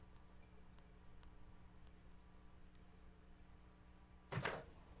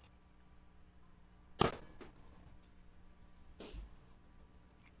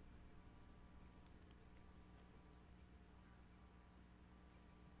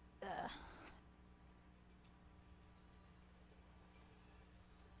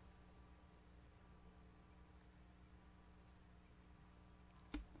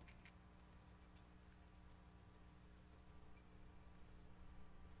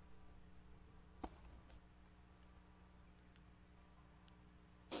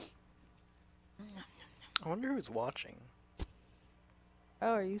 I wonder who's watching.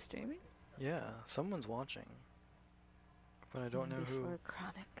 Oh, are you streaming? Yeah, someone's watching. But I don't know who. Before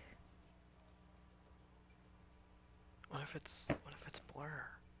Chronic. What if it's Blur?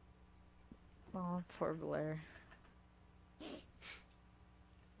 Oh, poor Blair.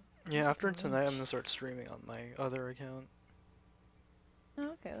 Yeah, after tonight I'm gonna start streaming on my other account.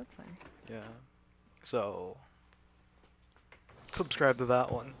 Oh, okay, that's fine. Yeah. So subscribe to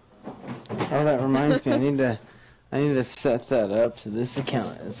that one. Oh, that reminds me, I need to set that up to this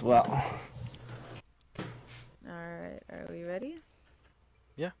account as well. Alright, are we ready?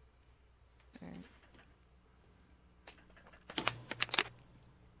 Yeah. Alright.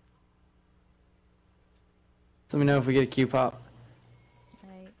 Let me know if we get a Q pop.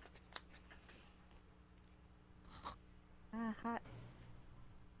 Right. Ah, hot.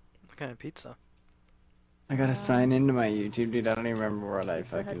 What kind of pizza? I gotta sign into my YouTube, dude. I don't even remember what I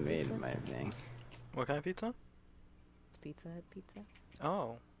Pizza Hut fucking made pizza? my thing. What kind of pizza? It's Pizza Hut pizza.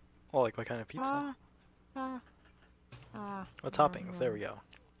 Oh. Well, like what kind of pizza? What toppings? There we go.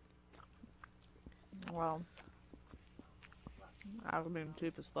 Well, I've been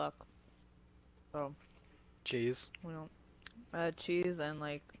cheap as fuck. So, Cheese. we don't. Cheese and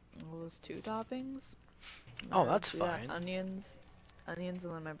like, what was 2 toppings? Oh, that's We got fine. onions, and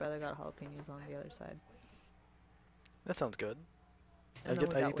then my brother got jalapenos on the other side. That sounds good. And I then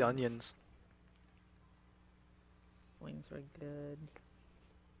we eat got the wings. onions. Wings were good.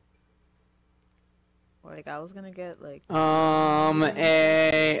 Like, I was gonna get like. Guy,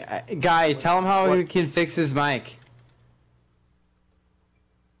 tell him how What? he can fix his mic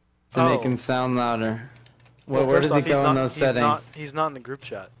to make him sound louder. Well, Where first does off, it go in those settings? He's not in the group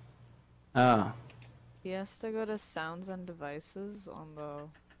chat. Oh. He has to go to sounds and devices on the,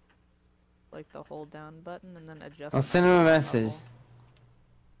 like the hold down button, and then adjust. I'll send him a microphone message. level.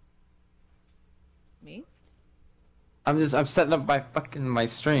 Me? I'm setting up my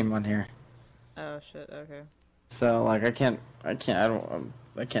stream on here. Oh shit. Okay. So like I can't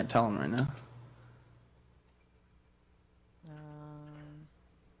tell him right now.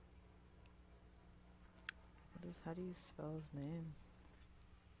 How do you spell his name?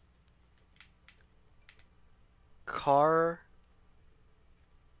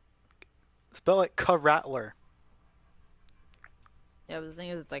 Spell it Rattler. Yeah, but the thing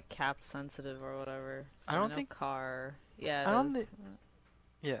is, it's like cap sensitive or whatever. So I don't think car. Yeah. I don't think.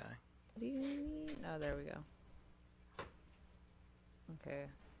 Yeah. What do you mean? Oh, there we go. Okay.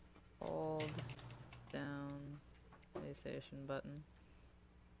 Hold down PlayStation button.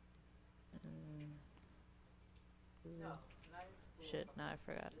 Shit, now I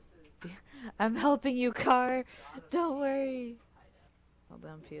forgot. I'm helping you, car! Don't worry! Hold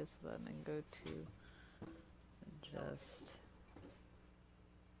down PS button and go to adjust.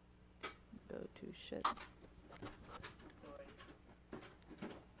 Go to shit.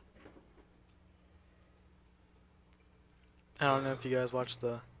 I don't know if you guys watched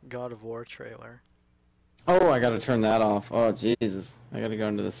the God of War trailer. Oh, I gotta turn that off. Oh Jesus, I gotta go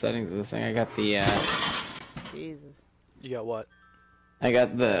into the settings of this thing. I got the Jesus. You got what? I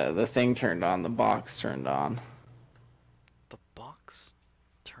got the thing turned on, the box turned on. The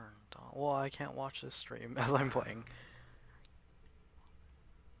well, I can't watch this stream as I'm playing.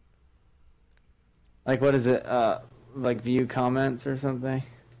 Like, what is it? Like view comments or something?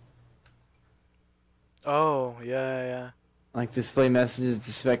 Oh, yeah. Like display messages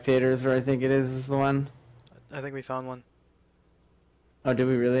to spectators, or I think it is the one. I think we found one. Oh, did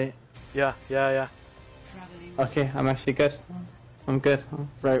we really? Yeah. Okay, I'm actually good. I'm good.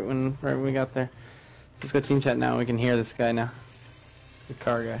 Right when we got there. Let's go team chat now. We can hear this guy now. The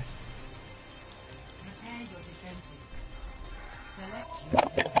car guy. Prepare your defenses. Select your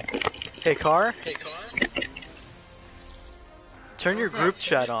Hey, Car? Turn your group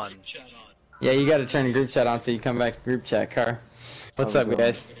chat on. Yeah, you gotta turn group chat on so you come back to group chat, car. What's up,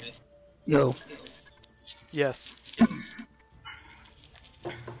 guys? Yo. Yes.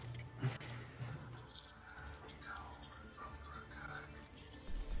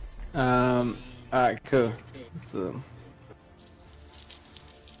 Alright, cool. So,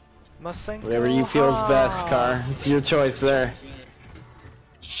 Mustang. whatever you feel is best, car. It's your choice there.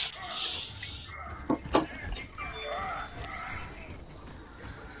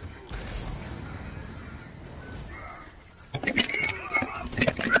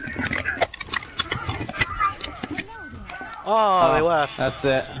 Oh, they left. That's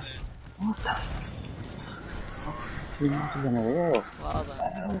it. 2 matches in a row. Well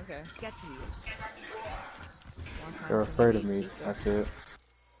then, okay. They're afraid of me, that's it.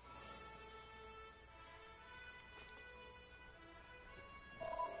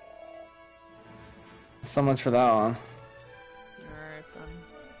 So much for that one. Alright then.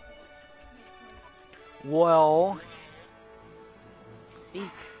 Well,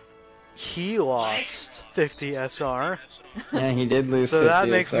 Speak. he lost 50 SR. Yeah, he did lose. So that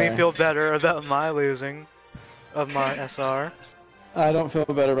 50 makes SR. me feel better about my losing of my SR. I don't feel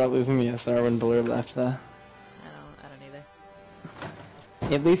better about losing the SR when Blur left, though. I don't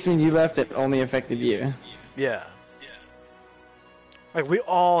either. At least when you left, it only affected you. Yeah. Like, we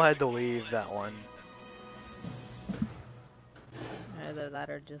all had to leave that one. Either that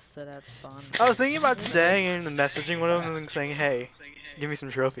or just sit at spawn. I was thinking about saying in the messaging one of them and saying, hey, give me some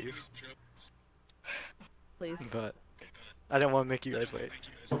trophies. Please. But I didn't want to make you guys wait.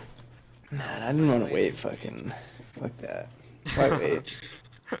 Man, I didn't want to wait, fucking. Fuck that. Why wait?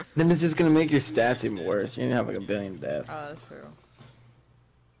 Then it's just gonna make your stats even worse. You're gonna have like 1 billion deaths. Oh, that's true.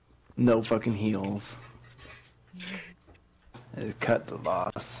 No fucking heals. Just cut the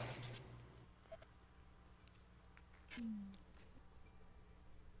loss.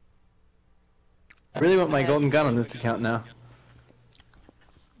 I really want my golden gun on this account now.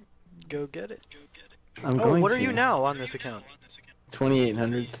 Go get it. I'm Oh, going what are to. you now on this account?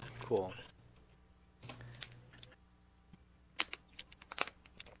 2800. Cool.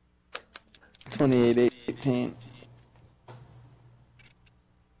 $28.18.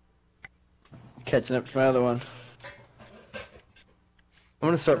 Catching up to my other one. I'm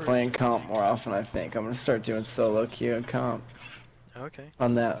gonna start playing comp more often, I think. I'm gonna start doing solo queue and comp. Okay.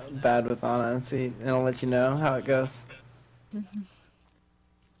 On that bad with Anna and see, and I'll let you know how it goes.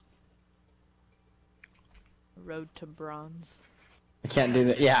 Road to bronze. I can't do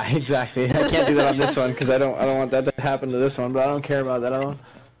that. Yeah, exactly. I can't do that on this one because I don't want that to happen to this one. But I don't care about that other one.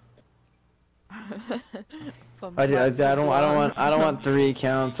 I don't want 3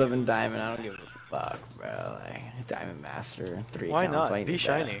 accounts of in diamond. I don't give a fuck, bro. Like diamond master, 3 Why accounts. not? Be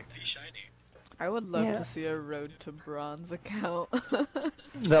shiny. I would love to see a road to bronze account.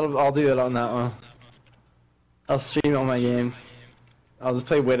 I'll do it on that one. I'll stream all my games. I'll just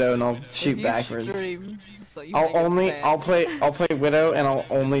play Widow and I'll shoot backwards. I'll play Widow and I'll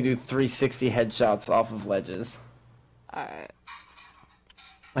only do 360 headshots off of ledges. Alright.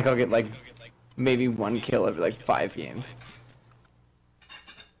 Like I'll get like maybe 1 kill every like 5 games.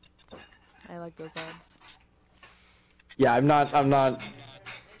 I like those odds. Yeah, I'm not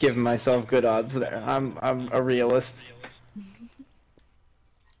giving myself good odds there. I'm a realist.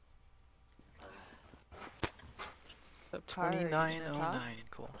 So 2909,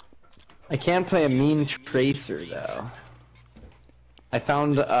 cool. I can play a mean tracer though. I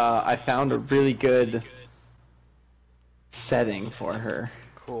found a really good setting for her.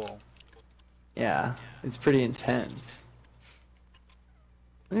 Cool. Yeah, it's pretty intense.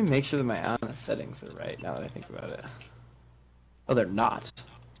 Let me make sure that my Ana settings are right now that I think about it. Oh, they're not.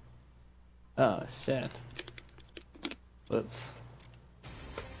 Oh shit. Whoops.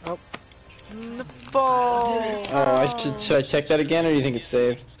 Oh. No. Oh, should I check that again, or do you think it's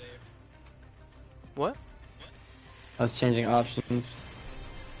saved? What? I was changing options.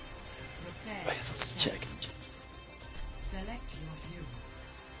 Wait, so let's check. Select your hero.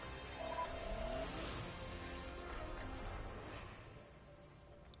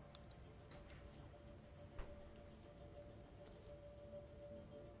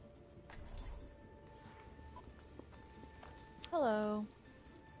 Hello.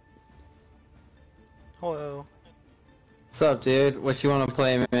 Hello. What's up, dude? What you want to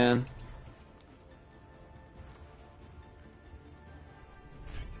play, man?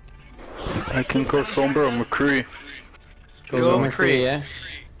 I can go Sombra or McCree. Go McCree, yeah?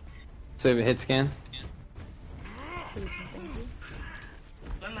 So we have a hit scan?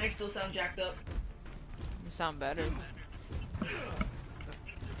 My mic still sound jacked up. You sound better.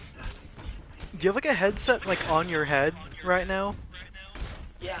 Do you have like a headset like on your head right now?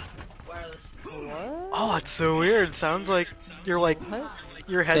 Yeah, wireless. What? Oh, it's so weird. It sounds like you're like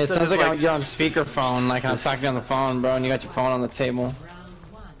your Yeah, it headset sounds is like you're on speakerphone, like I'm talking on the phone, bro, and you got your phone on the table.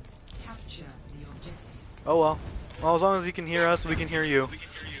 Oh well. Well, as long as you can hear us, we can hear you.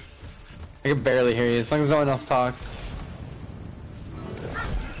 I can barely hear you, as long as no one else talks.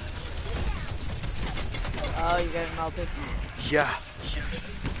 Oh, you got melted. Yeah.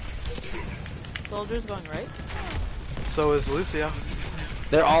 Soldier's going right. So is Lucia.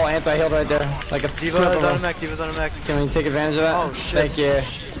 They're all anti-healed right there, like a D.va is on a mech. D.va's on a mech. Can we take advantage of that? Oh shit. Thank you.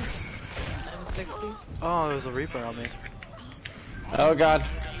 I'm 60. Oh, there was a Reaper on me. Oh god.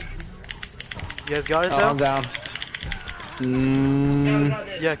 You guys got it Oh, though? I'm down.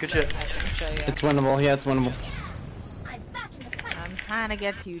 Yeah, good shit. It's winnable. Yeah, it's winnable. I'm trying to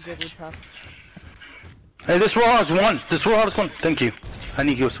get to you, Jigglypuff. Hey, this Warhog is one. This Warhog is one. Thank you. I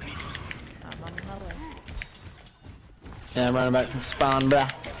need heals. I'm on my way. Yeah, I'm running back from spawn,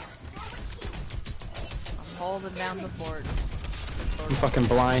 bruh. I'm holding down the fort. I'm fucking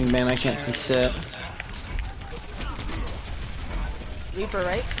blind, man. I can't see shit. Reaper,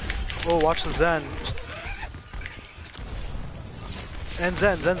 right? Oh, watch the Zen. And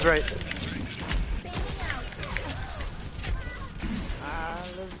Zen's right. Ah,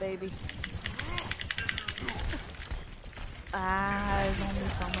 little baby. Ah, there's only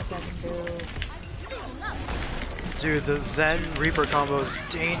so much I can do. Dude, the Zen Reaper combo is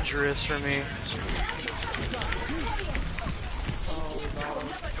dangerous for me.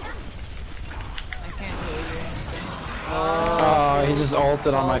 I can't hear you. Oh, he just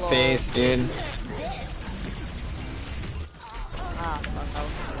ulted on my face, dude. Ah, fuck, that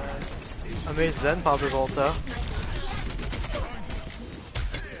was the worst. I made Zen pop his ult though.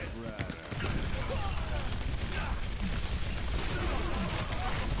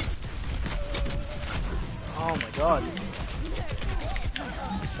 Oh my god.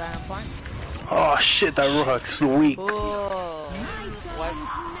 Stand on point. Oh shit, that Warhog's weak. What?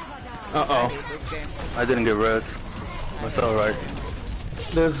 Uh-oh. I didn't get res. That's alright.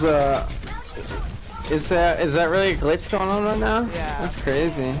 There's is that really a glitch going on right now? Yeah. That's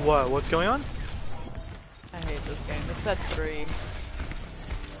crazy. What's going on? I hate this game. It's at 3.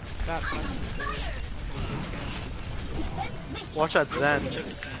 Got fucking 3. Watch that Zen.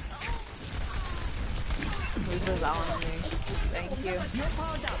 Who's this on me? Thank you.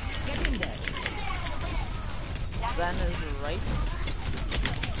 Zen is right.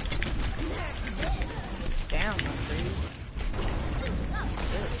 Damn,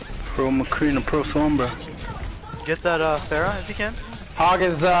 Pro McCree and Pro Sombra. Get that Pharah if you can. Hog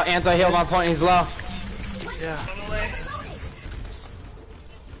is anti-healed on point. He's low. Yeah.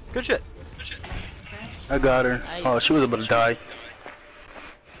 Good shit. I got her. Oh, she was about to die.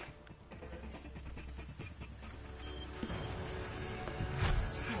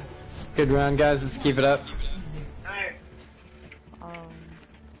 Good round, guys. Let's keep it up.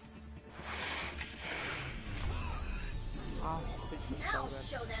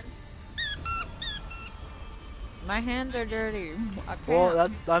 My hands are dirty. I can't. Well,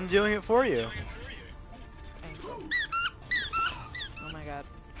 I'm doing it for you. Oh my god.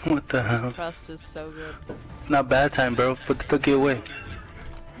 What the hell? This crust is so good. It's not bad time, bro. Put the cookie away.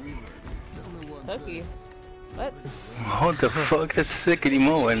 Cookie? What? What the fuck? That's sick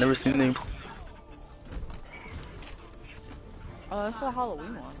anymore. I never seen them. Oh, that's a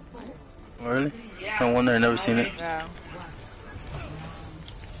Halloween one, right? Really? No wonder I never seen it. Yeah.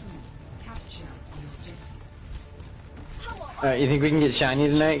 Alright, you think we can get shiny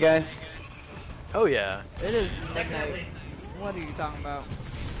tonight, guys? Oh yeah. It is midnight. What are you talking about?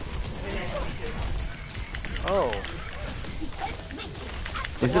 Oh.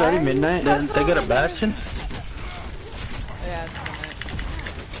 Is it already midnight? They got a bastion? Yeah, it's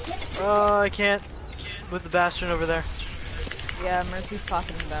midnight. I can't with the Bastion over there. Yeah, Mercy's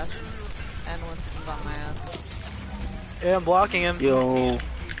talking back. And Winston's on my ass. Yeah, I'm blocking him. Yo.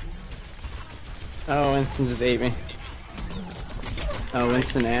 Oh, Winston just ate me. Oh,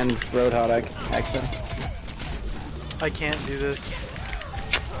 Winston and Roadhog, actually. I can't do this.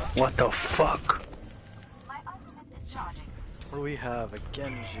 What the fuck? What do we have? A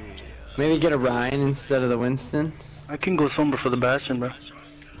Genji. Maybe get a Ryan instead of the Winston. I can go Sombra for the Bastion, bro.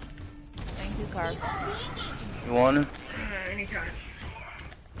 Thank you, Carl. You want it? Anytime.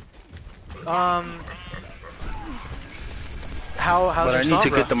 How's But I your need to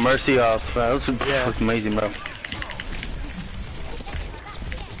Sombra? get the Mercy off. That was amazing, bro.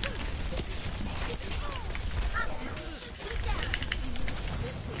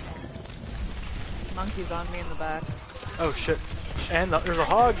 Monkey's on me in the back. Oh shit. And there's a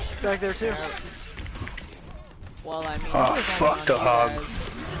hog back there too. Well, I mean, Oh, he was fuck only the on hog. you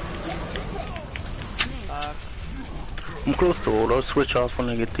guys. I'm close to ult. I'll switch off when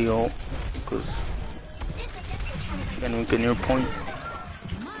I get the ult. Cause then we get near point.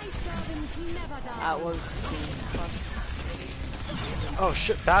 That was Oh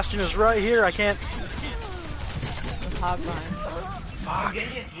shit, Bastion is right here. I can't. the hog behind. Fuck.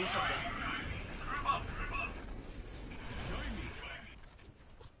 Genji has to do something.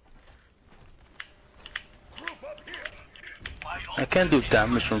 I can't do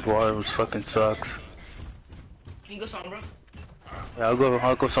damage from water, which fucking sucks. Can you go Sombra? Yeah,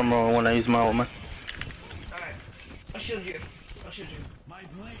 I'll go somewhere when I use my ult, man. Alright. I'll shield you. I'll shield you. My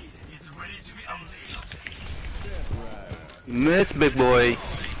blade is ready to be unleashed. Miss, big boy.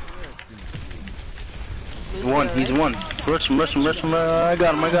 He's one, he's one. Rush him, rush him, rush him. I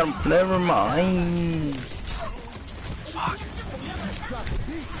got him, I got him. Never mind. Fuck.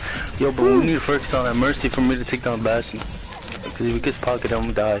 Yo, but we need to focus on that Mercy for me to take down Bastion. Because if he gets pocketed,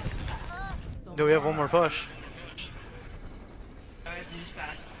 I'm gonna die. Do we have one more push? Alright, so just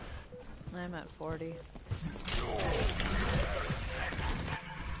fast. I'm at 40.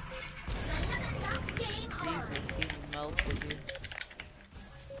 Jesus, he melted you.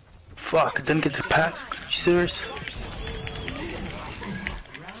 Fuck, I didn't get the pack. You serious?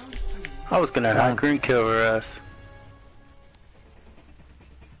 I was gonna hack her and kill her ass.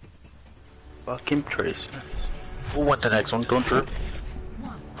 Fucking Trace. We'll want the next one, don't trip.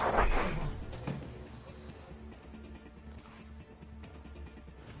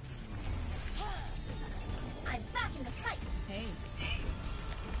 I'm back in the fight. Hey.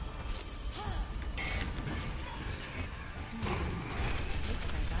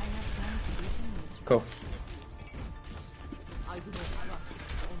 Cool. I do not trust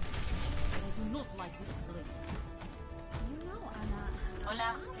them, but I do not like this place. You know, Anna, Hola. there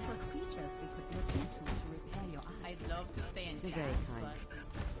are procedures we could look into to repair your eye. I'd love to stay and You're chat, very kind. but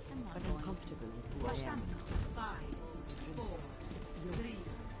I'm not But I'm going to. comfortable with who I am. 5, 4,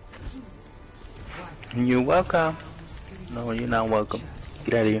 3, You're welcome. No, you're not welcome.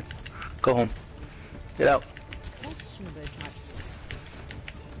 Get out of here. Go home. Get out. questionable type.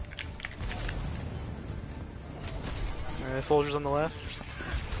 Alright, soldiers on the left.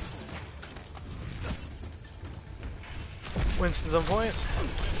 Winston's on point.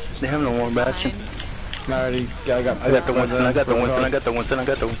 They have no more Bastion. I already I got the Winston, I got the Winston, I got the Winston, I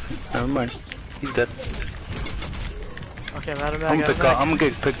got the Winston. Never mind. He's dead. Okay, I'm out of I'm mag. gonna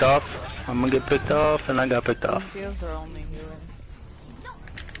get picked off. I'm gonna get picked off, and I got picked off. Lucios are only healing.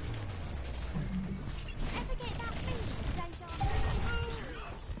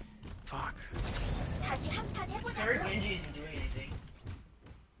 Fuck. Third Genji isn't doing anything.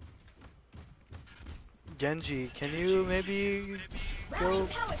 Genji, can you maybe go? You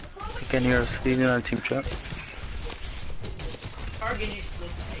can hear us leading on team chat. Our Genji's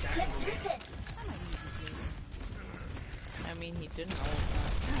supposed to take action. I mean, he didn't hold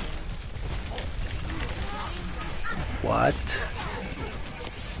What?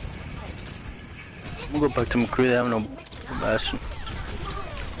 We'll go back to McCree, they have no Bastion. that.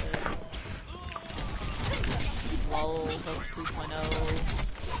 Lol, hook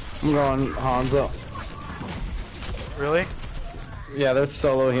 2.0. I'm going Hanzo. Really? Yeah, they're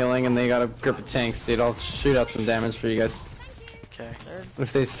solo healing and they got a grip of tanks, dude. I'll shoot out some damage for you guys. Okay.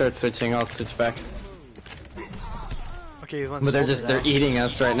 If they start switching, I'll switch back. Okay, But they're eating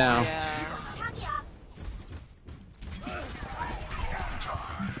us right now. Yeah.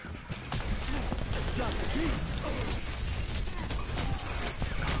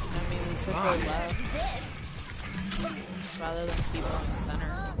 I mean, we could go left rather than keep on the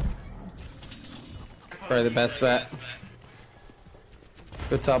center. Probably the best bet.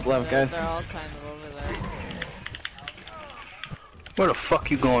 Go top left, guys. They're all kind of over there. Where the fuck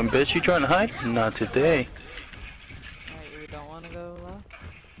you going, bitch? You trying to hide? Not today. Alright, we don't want to go left.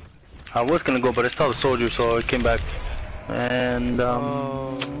 I was gonna go, but I saw the soldier, so I came back. And,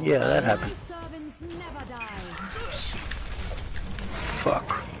 yeah, that happened. Servants never die.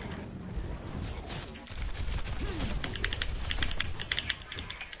 Fuck.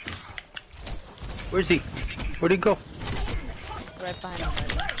 Where's he? Where'd he go? right behind you,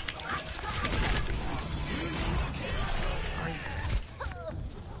 buddy.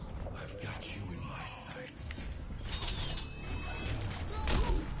 I've got you in my sights.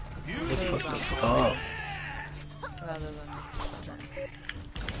 Let's fucking stop. Rather than...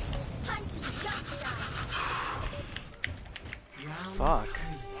 Fuck.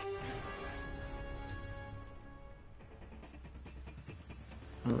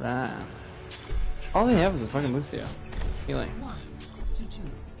 Alright. All they have is a fucking Lucio. Healing. 1-2.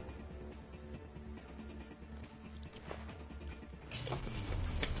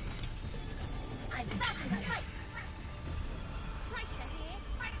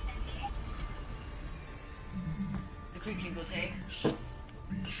 The creature will take.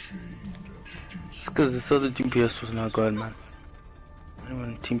 It's because this other DPS was not good, man. I went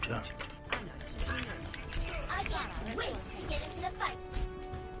in team chat. I can't wait to get into the fight.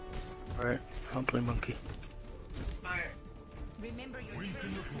 Alright, I'll play monkey. Alright. Remember your we'll get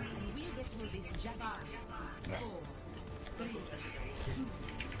through this just fine. 4, 3, 2,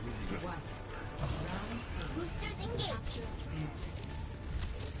 1. Boosters engaged.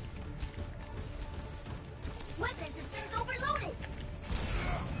 Weapon systems overloaded.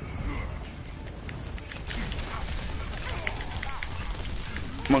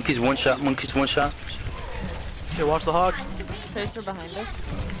 Monkey's one shot, monkey's one shot. Okay, watch the hog. Tracer behind us.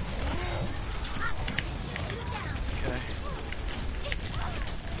 Okay.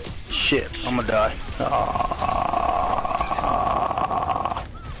 Shit, I'm gonna die. Ah,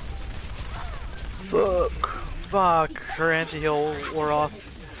 fuck. Fuck, her anti-heal wore off.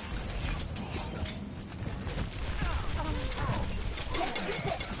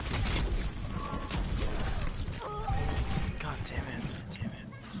 God damn it. Damn it.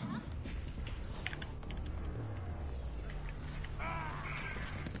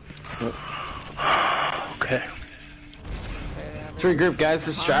 Okay. Regroup, guys.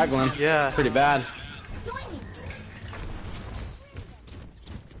 We're straggling. Yeah. Pretty bad.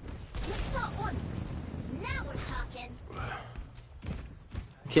 Now we're talking.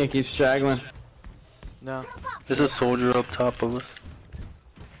 Can't keep straggling. No. There's a soldier up top of us.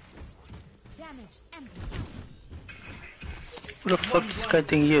 What the fuck this guy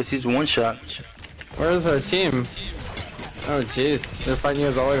think he is? He's one shot. Where is our team? Oh jeez, they're fighting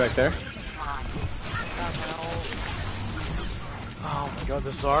us all the way back there. Oh my god,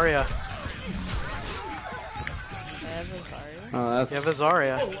 the Zarya. Oh, that's... You have a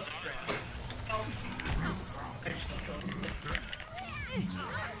Zarya.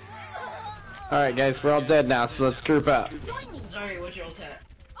 Alright guys, we're all dead now, so let's group up. Sorry, what's your ult at?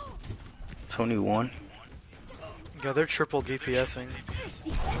 It's only one. Yeah, they're triple DPSing.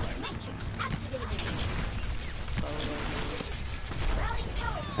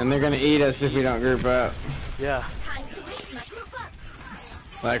 And they're gonna eat us if we don't group up. Yeah.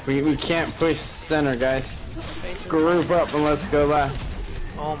 Like, we can't push center, guys. Group up and let's go left.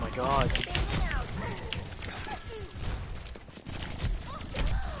 Oh my god.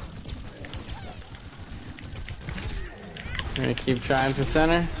 We're gonna keep trying for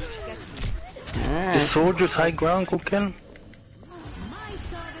center. The soldier's high ground, go kill him.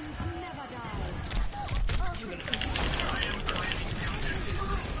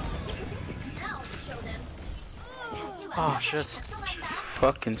 Oh shit.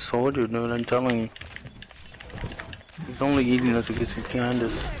 Fucking soldier, dude, I'm telling you. He's only eating us because he's behind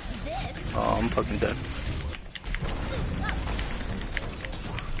us. Oh, I'm fucking dead.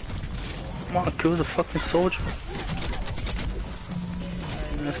 Come on, kill the fucking soldier.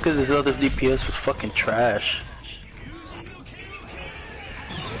 And that's because his other DPS was fucking trash.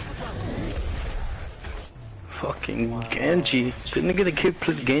 Fucking Genji. The nigga that kid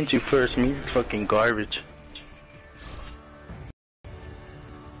played Genji first, I mean, he's fucking garbage.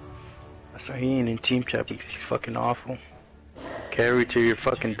 That's why he ain't in team chat because he's fucking awful. Carry to your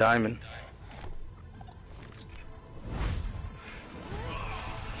fucking diamond.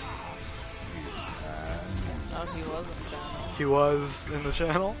 Oh, he wasn't down. He was in the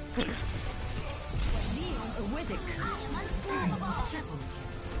channel.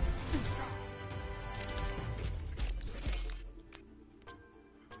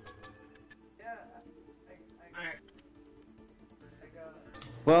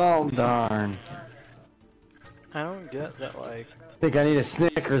 Well, darn. I don't get that, like... I think I need a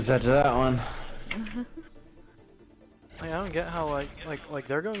Snickers after that one. I don't get how, like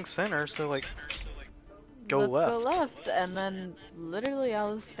they're going center, so, like... Go Let's left. go left, and then literally I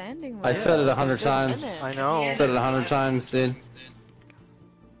was standing there. I said it 100 for a times. minute. I know. I said it 100 times, dude.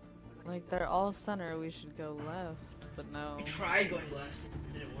 Like, they're all center, we should go left, but no. We tried going left,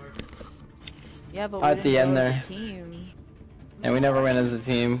 it didn't work. Yeah, but At we the didn't end go as there. a team. And we never went as a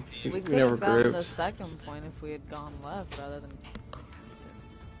team. We We could never have gotten the grouped. second point if we had gone left rather than.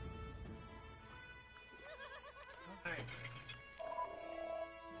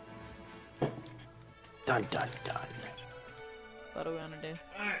 Dun dun dun. What are we gonna do?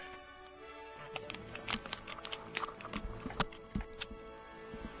 Alright.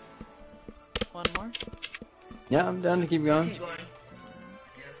 One more? Yeah, I'm down to keep going. Keep going.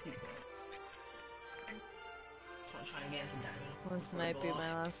 Yeah, let's keep going. I'm trying to get into that. This might be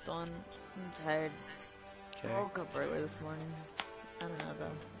my last one. I'm tired. Okay. I woke up early this morning. I don't know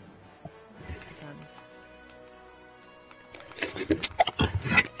though. Depends.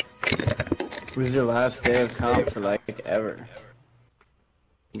 This is your last day of comp for like ever.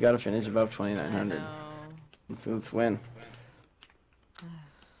 You gotta finish above 2900. Let's win.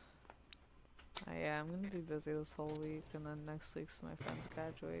 Yeah, I'm gonna be busy this whole week, and then next week's my friend's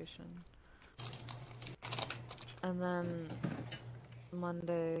graduation. And then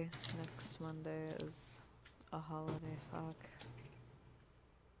Monday, next Monday is a holiday, fuck.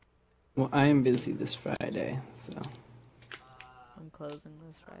 Well, I am busy this Friday, so I'm closing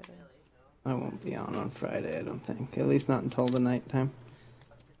this Friday. I won't be on Friday, I don't think. At least not until the night time.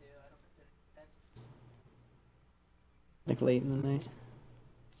 Like late in the night.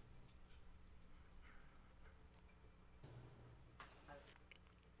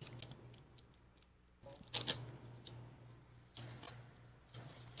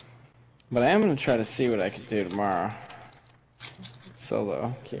 But I am gonna try to see what I can do tomorrow.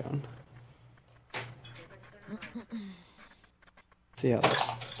 Solo, Keon. See how.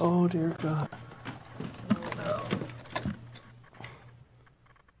 Oh dear God.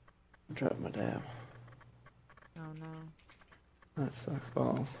 Drop my dab. Oh no. That sucks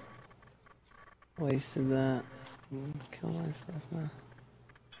balls. Wasted that. Kill myself now.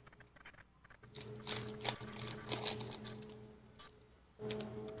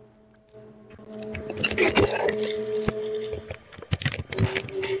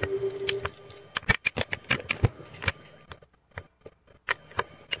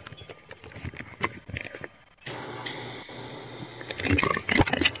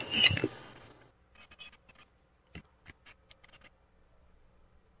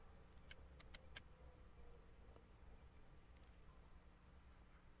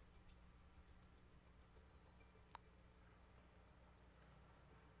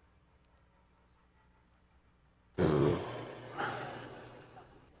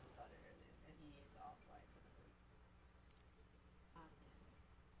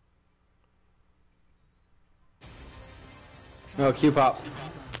 Oh, Q-pop.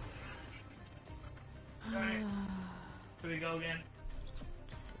 Alright. Here we go again.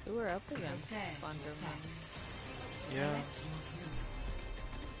 We were up against Slenderman. Yeah.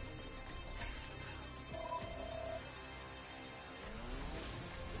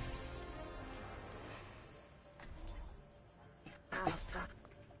 Ah, fuck.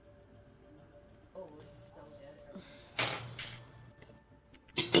 Oh,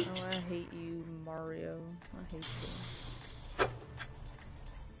 I hate you, Mario. I hate you.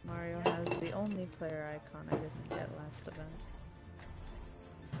 Mario has the only player icon I didn't get last event.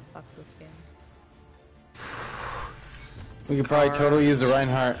 Fuck this game. We could probably totally use a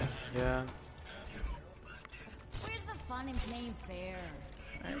Reinhardt. Yeah. Where's the fun in playing fair?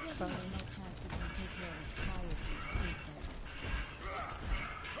 I guess there's no chance we can take care of this quietly instead.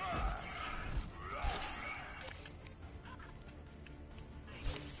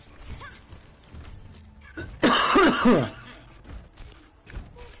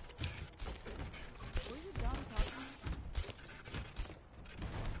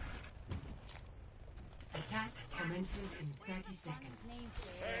 Attack commences in 30 seconds. I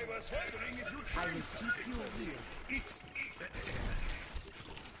was wondering if you'd I say will something. keep you here. It's...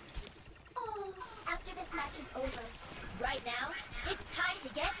 Oh, after this match is over, right now, it's time to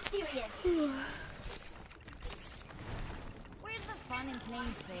get serious. Where's the fun in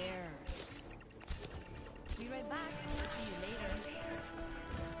playing fair? Be right back. See you later.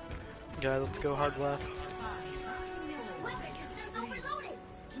 Guys, let's go hard left. Weapon systems overloaded.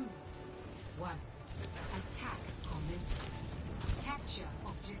 2, 1. Attack commencing. Capture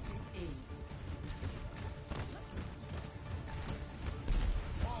objective A.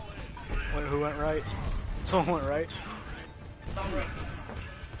 Wait, who went right? Someone went right.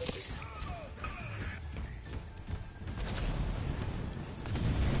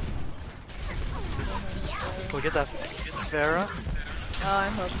 Can we get that Pharah? Oh,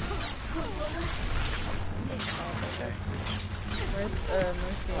 I'm hoping. Okay.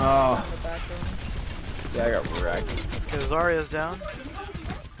 Mercy Oh. in the back room. Yeah, I got wrecked. Okay, Zarya's down.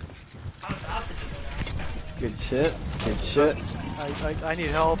 Good shit. Good shit. I need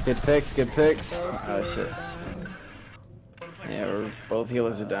help. Good picks. Good picks. Oh shit. Yeah, both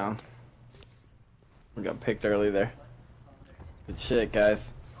healers are down. We got picked early there. Good shit,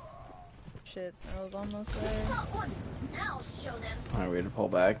 guys. Shit, I was almost there. Alright, we had to pull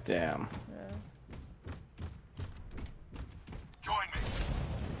back. Damn. Yeah.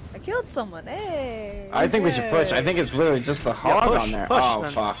 I killed someone. Hey. I think we should push. I think it's literally just the hog push, on there. push, Oh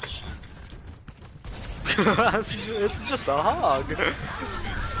then. fuck. It's just a hog.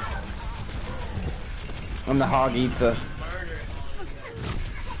 When the hog eats us.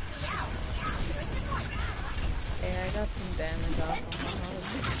 Hey, I got some damage off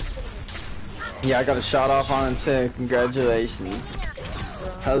on Yeah, I got a shot off on him too. Congratulations.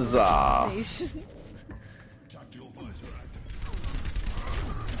 Huzzah. Congratulations.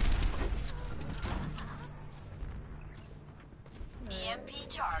 EMP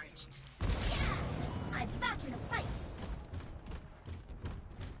charged. I'm back in the fight.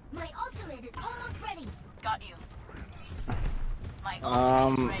 My ultimate is almost ready. Got you.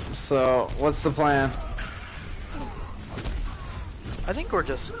 So what's the plan? I think we're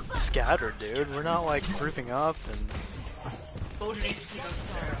just scattered, dude. We're not like grouping up and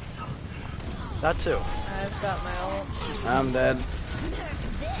that too. I've got my ult. I'm dead.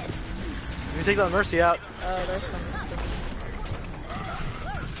 You take that Mercy out. Oh, they're coming.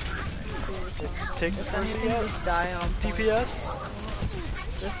 Take this Then you Mercy can out. just die on point. DPS.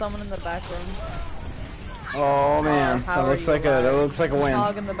 There's someone in the back room. Oh man, how that looks are like you a alive? looks like a win.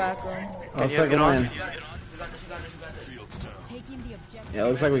 Hog in the back room. Looks you like guys a get win. Taking the objective. Yeah,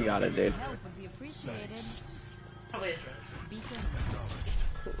 looks like we got it, dude. Help would be appreciated. Beacon.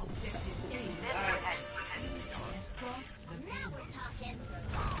 Escort the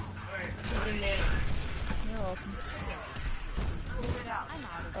You're welcome.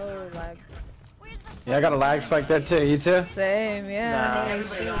 Oh, lag. Yeah, I got a lag spike there too. You too? Same, yeah.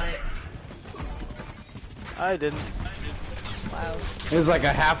 I didn't. Wow. It was like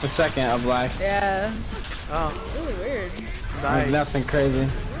a half a second of lag. Yeah. Oh. It's really weird. Nice. Nothing crazy.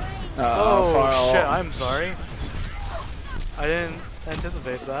 Oh far shit! off. I'm sorry. I didn't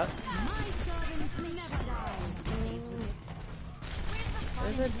anticipate that.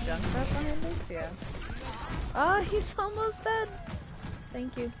 There's a Junkrat behind us? Yeah. Ah, he's almost dead.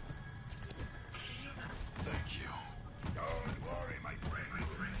 Thank you. Thank you. Don't worry, my friend.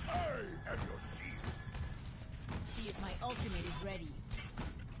 I am your shield. See if my ultimate is ready.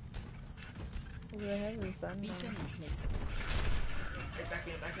 What do I have is sun Beacon in place.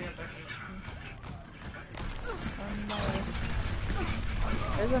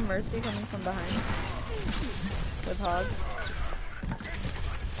 There's a Mercy coming from behind. With Hog.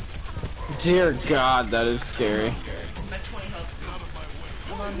 Dear God, that is scary.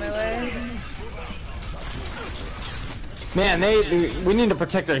 I'm on my way. Man, we need to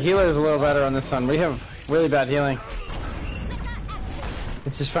protect our healers a little better on this one. We have really bad healing.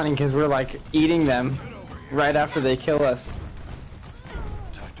 It's just funny because we're like eating them right after they kill us.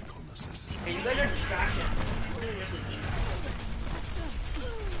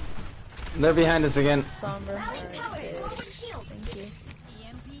 They're behind us again. Somber. Alright, thank you.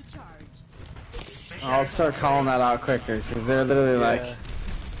 EMP charged. I'll start calling that out quicker because they're literally like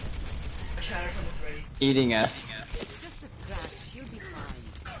eating us.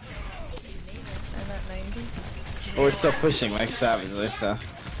 I'm at 90. But we're still pushing like savagely, so.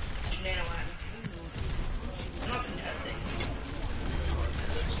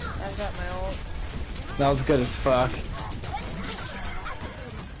 I've got my ult. That was good as fuck.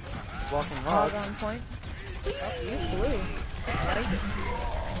 Walking Hog hog. on point. Oh, you flew. I like it.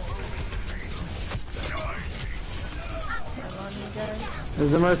 I'm on you guys.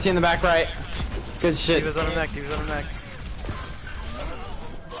 There's a Mercy in the back right. Good shit. He was on her neck. He was on her neck.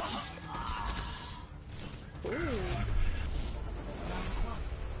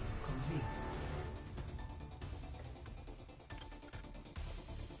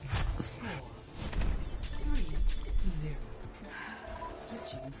 Score 3-0.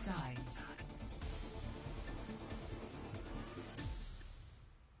 Switching sides.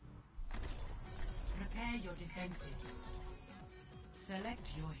 Prepare your defenses.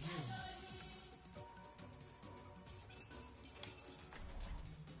 Select your hero.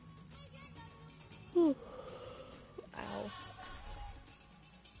 Ow.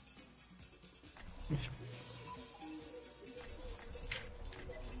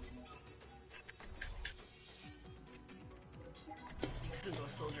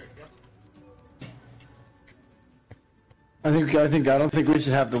 I don't think we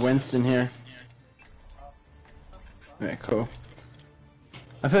should have the Winston here. Yeah, cool.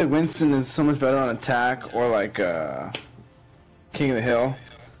 I feel like Winston is so much better on attack or like King of the Hill.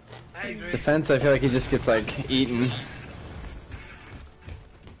 I agree. Defense, I feel like he just gets like eaten.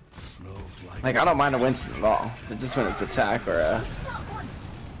 Like I don't mind a Winston at all, but just when it's attack or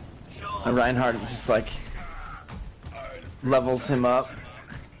a Reinhardt, just like levels him up,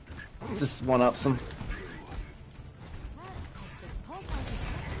 just one ups him.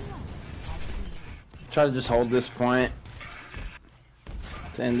 Try to just hold this point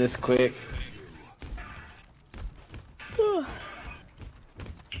to end this quick.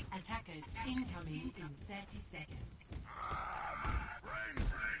 Attackers incoming in 30 seconds. Friends,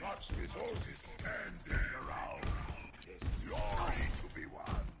 God's resources standing around. There's glory to be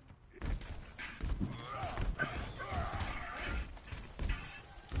won.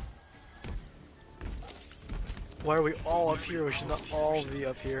 Why are we all up here? We should not all be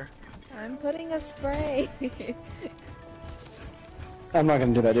up here. I'm putting a spray. I'm not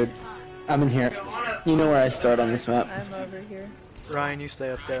gonna do that, dude. I'm in here. You know where I start on this map. I'm over here. Ryan, you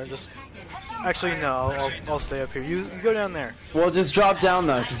stay up there. Just actually no, I'll stay up here. You go down there. Well, just drop down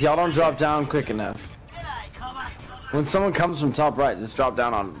though, cause y'all don't drop down quick enough. When someone comes from top right, just drop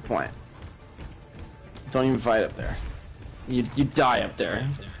down on the point. Don't even fight up there. You die up there.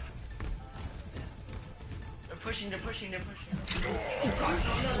 They're pushing.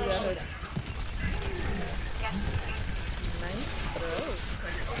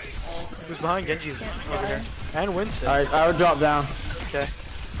 Who's behind Genji's over here? And Winston. Alright, I would drop down. Okay.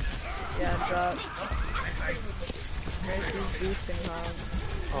 Yeah, drop. Mercy's boosting hog.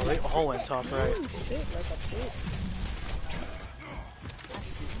 Oh, they all went top right. Ooh, shit, like a boot.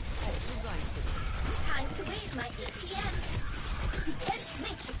 Time to raise my ATM.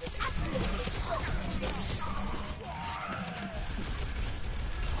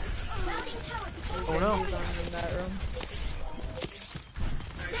 Oh no. He's on in that room.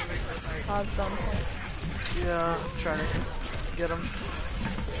 Hog's on point. Yeah, I'm trying to get him.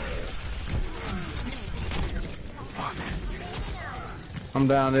 Fuck. I'm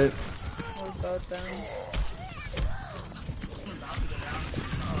down, dude. We're both down.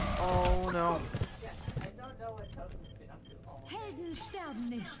 Oh no. Helden sterben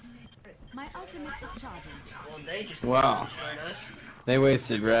nicht. My ultimate is charging. Well, they just Wow. destroyed us. They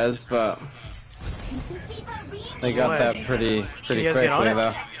wasted res, but they got that pretty Can you guys quickly get on it?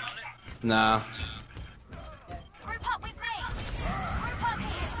 though. Nah.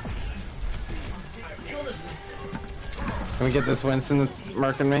 Can we get this Winston that's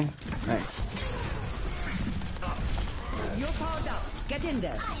murking me? Thanks. You're powered up. Get in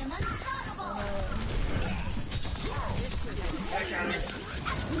there.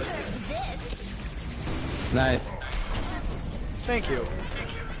 Nice. Thank you.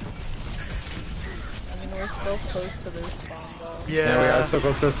 I mean, we're still close to their spawn though. Yeah. We are so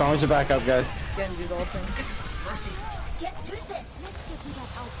close to the spawn. We should back up, guys. Genji's ulting. Get through this.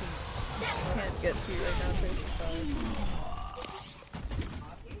 Can't get to you right now, Tracy. Sorry.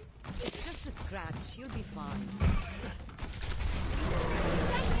 It's just a scratch. You'll be fine.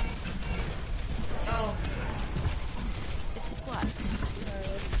 Oh. It's what?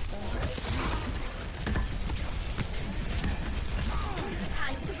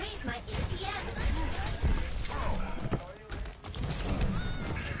 Time to raise my ATM.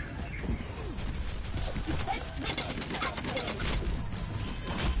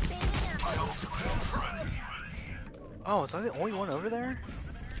 Oh, is I the only one over there?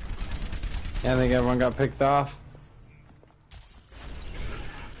 Yeah, I think everyone got picked off.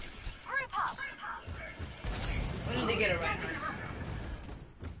 When did they get it right now?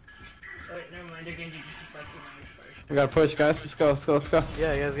 Oh, wait, never mind. They're Genji just like first. We gotta push, guys. Let's go, let's go, let's go.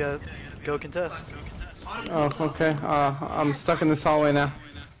 Yeah, you guys gotta go contest. Oh, okay. I'm stuck in this hallway now.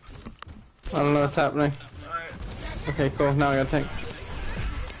 I don't know what's happening. Okay, cool. Now I gotta tank.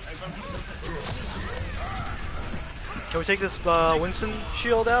 Can we take this Winston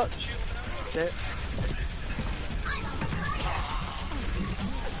shield out? Okay.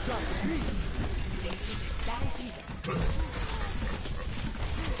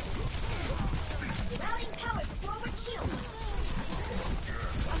 Routing power to forward shield.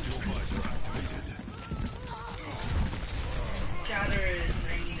 Shatter is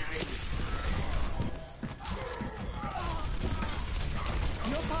 99.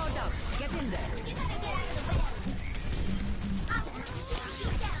 You're powered up. Get in there.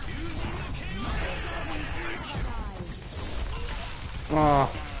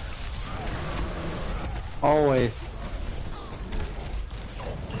 Oh. Always.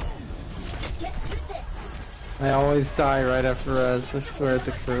 I always die right after res. I swear it's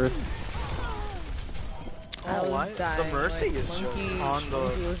a curse. I Oh, was why? dying, The Mercy like, is Monkey- just on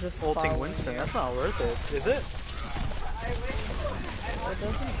Monkey was the just ulting following Winston. you. That's not worth it, is it? It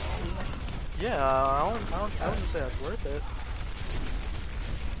doesn't. Yeah, I wouldn't say that's worth it.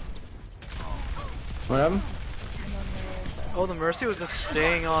 What happened? Oh, the Mercy was just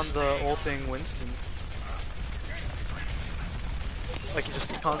staying on the ulting Winston. Like, you're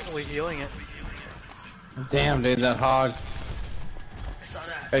just constantly healing it. Damn, dude, that hog.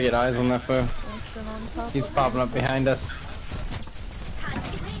 Gotta get eyes on that foe. Winston on top. He's popping up behind us.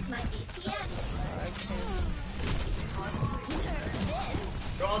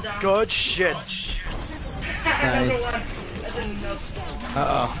 Good shit. Nice.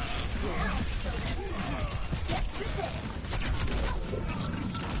 Uh-oh.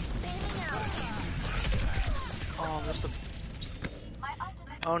 Oh, there's a...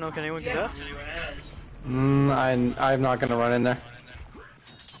 Oh no, can anyone contest? I'm not gonna run in there.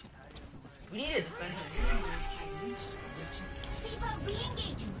 We need a defender.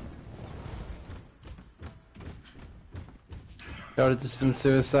 That would've just been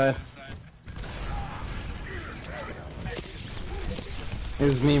suicide. It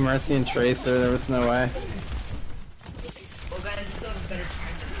was me, Mercy, and Tracer. There was no way. Well, guys, we still have a better time.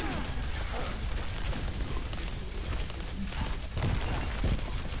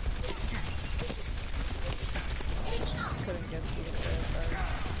 Couldn't get through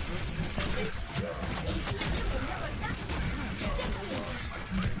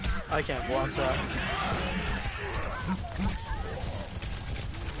I can't block that.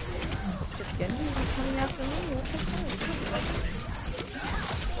 Genji is coming after me. What the fuck?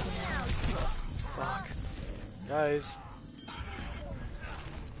 Fuck. Guys.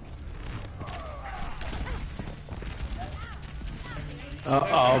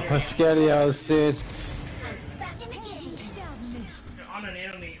 Uh-oh, Pesquetios, dude. On an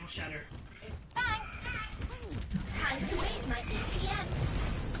enemy, I'll shatter.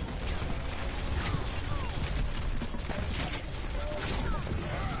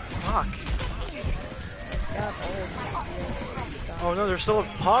 Fuck. Oh no, there's still a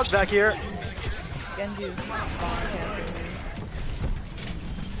hog back here. Genji's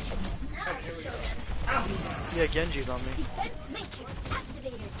camping me. Yeah, Genji's on me.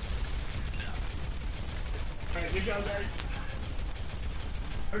 Alright, good job, guys.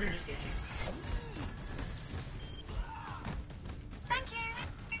 Or did just get you? Thank you.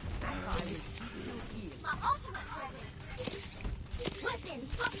 My ultimate ready.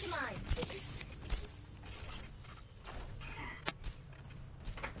 Weapons optimized.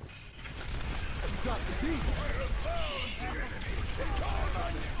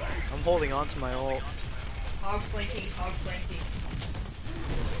 I'm holding on to my ult. Hog flanking, hog flanking.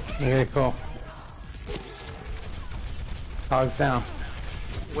 Okay, cool. Hog's down.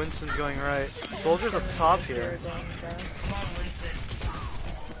 Winston's going right. Soldier's up top here. Come on, Winston.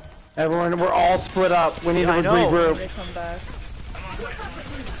 Everyone, we're all split up. We need to I know. regroup. They come back.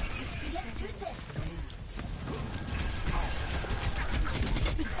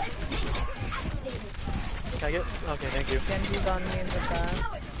 Can I get? Okay, thank you. Genji's on me in the back.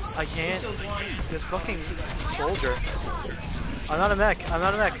 I can't. This fucking soldier. I'm not a mech. I'm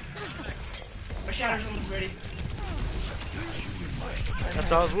not a mech. My shatter's almost ready. That's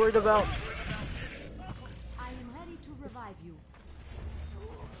what I was worried about. I am ready to revive you.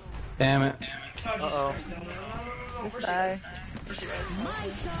 Damn it. Uh-oh. Just die.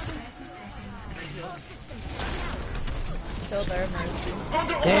 Kill their Mercy.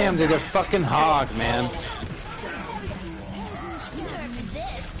 Damn, dude, they're fucking hog, man.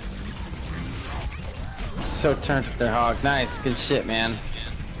 So turned with their hog. Nice, good shit, man.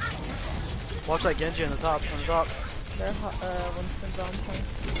 Watch that Genji on the top. On the top. Their Winston's on point.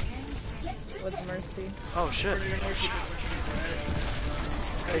 With Mercy. Oh shit.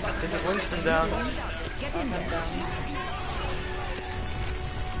 Take this Winston down.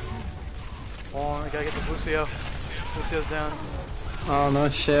 Oh, I gotta get this Lucio. Lucio's down. Oh, no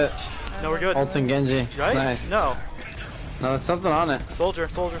shit. No, we're good. Ult and Genji. Right? Nice. No. No, there's something on it. Soldier,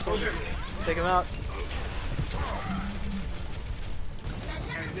 soldier, soldier. Take him out.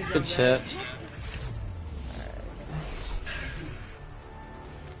 Good shit.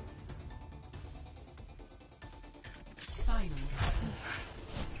 Final.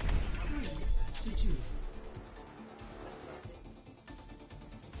 3 to 2.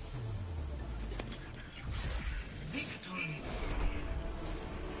 Victory.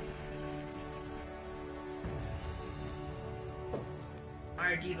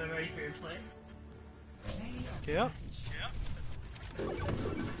 Alright, d.va, ready for your play? Yeah.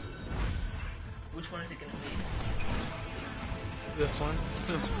 Which one is it gonna be? This one.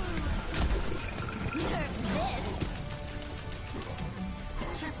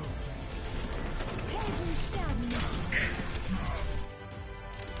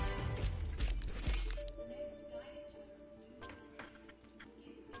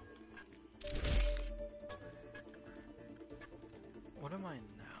 What am I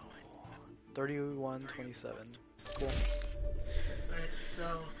now? 31-27. Cool. Alright,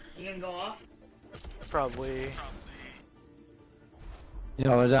 so you gonna go off? Probably.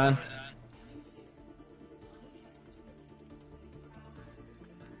 Y'all are done?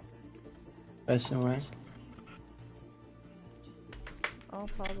 Question mark? I'll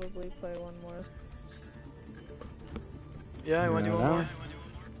probably play one more. Yeah, you wanna do one more?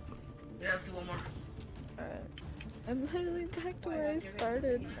 Yeah, let's do one more. Alright. I'm literally back to where I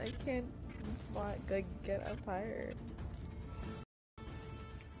started. I can't like get up higher.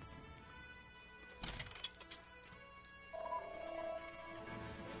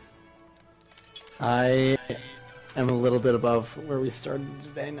 I am a little bit above where we started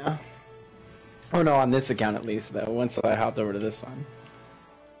today now. Oh no, on this account at least though, once I hopped over to this one.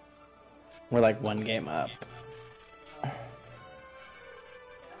 We're like one game up. Or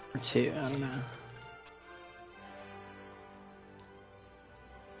two, I don't know.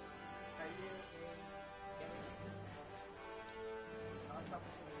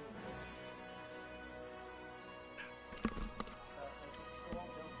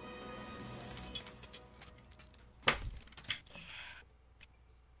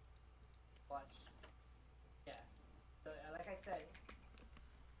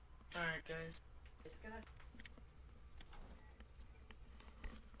 Alright, guys. It's gonna.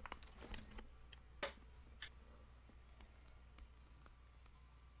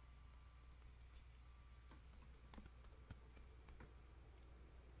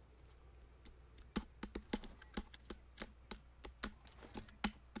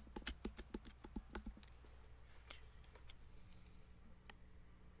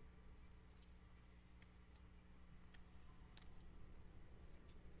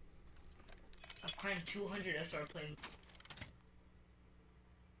 I've climbed 200 I started playing.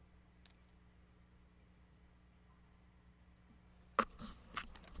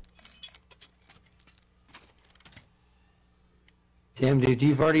 Damn dude,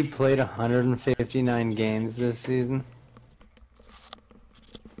 you've already played 159 games this season?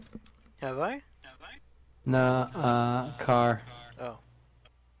 Have I? No, car. Oh.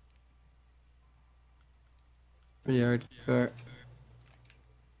 Pretty hardcore.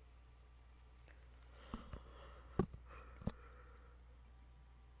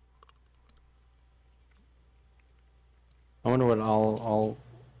 I wonder what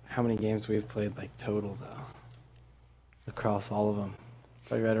how many games we've played like total though. Across all of them.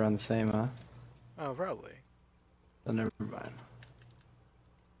 Probably right around the same, huh? Oh, probably. So never mind.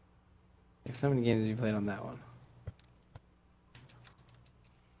 Like, how many games have you played on that one?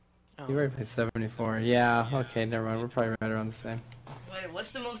 Oh. You already played 74. Yeah, okay, never mind. We're probably right around the same. Wait,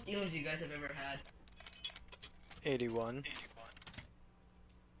 what's the most elims you guys have ever had? 81.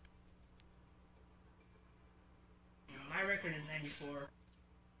 My record is 94.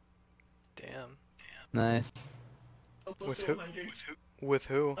 Damn. Nice. With who? With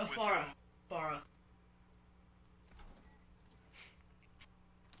who? Farah. Farah.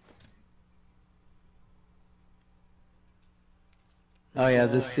 Oh yeah,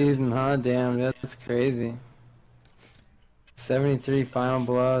 this season, huh? Damn, that's crazy. 73 final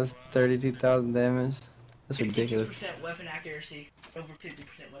blows, 32,000 damage. That's ridiculous. 50% weapon accuracy, over 50%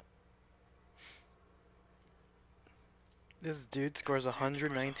 weapon. This dude scores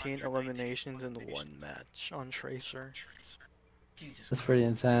 119 eliminations in one match on Tracer. That's pretty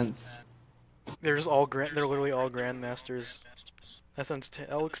intense. They're literally all grandmasters.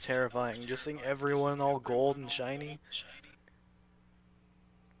 That looks terrifying. Just seeing everyone all gold and shiny.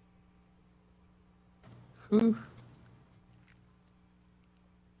 Whew.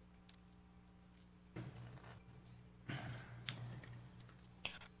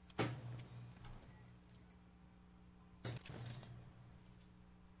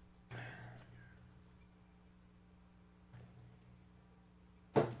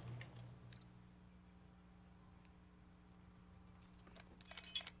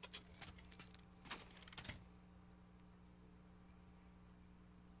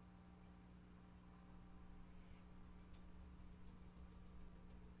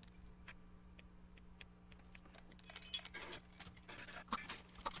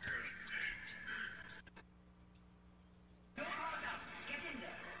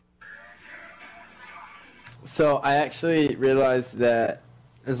 So I actually realized that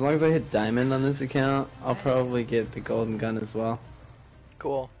as long as I hit diamond on this account, I'll probably get the golden gun as well.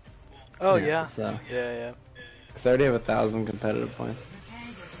 Cool. Oh yeah. So, Yeah. cause I already have 1,000 competitive points. Prepare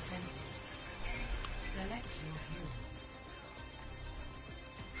your defenses. Select your hero.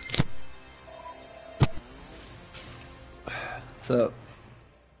 What's up?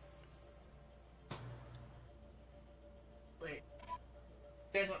 Wait.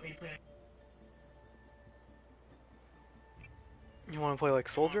 You guys want me to play? You want to play like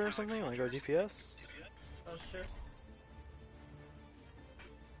soldier or something? Like go DPS? Oh, sure.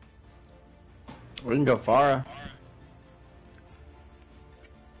 We can go Farah.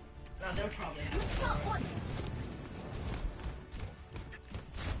 No, they'll probably have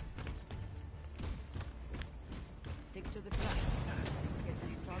Stick to the plan. Get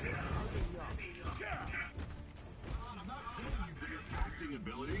in trouble, I'll give you up. I'm not paying you for your acting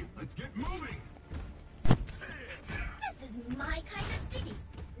ability. Let's get moving. This is my kind of city.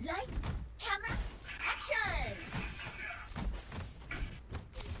 Lights, camera, action!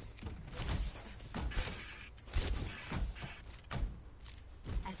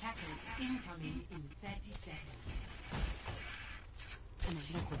 Attackers incoming in 30 seconds.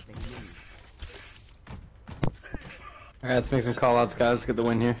 Alright, let's make some callouts, guys. Let's get the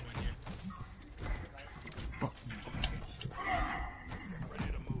win here.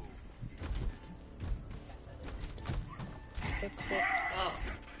 Oh,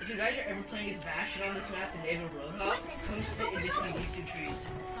 if you guys are ever playing as Bastion on this map in Naval Roadhog, come sit in between these two trees.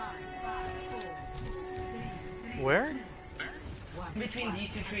 Where? In between these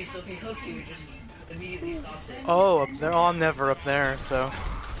two trees, so if he hooks you, it just immediately stops it. Oh, up there. Oh, I'm never up there, so.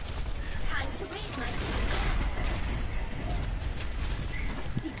 Time to raise my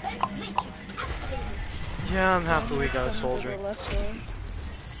Yeah, I'm happy we got a soldier. And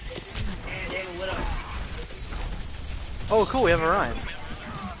David Widow. Oh, cool, we have Orion.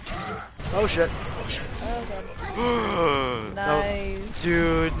 Oh shit. Nice.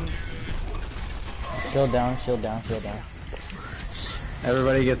 Dude. Shield down, shield down, shield down.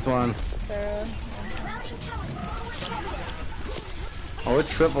 Everybody gets one. Sarah. Oh, we're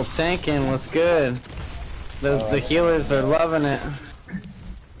triple tanking. What's good? The healers are loving it.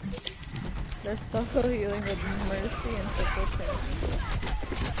 They're solo healing with Mercy and triple tank.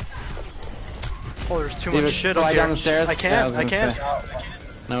 Oh, there's too D.va, much shit fly up down here. the stairs? I Yeah, can't, was I gonna can't. say.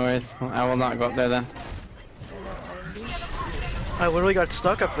 No worries. I will not go up there then. I literally got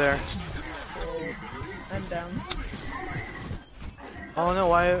stuck up there. I'm down. Oh no,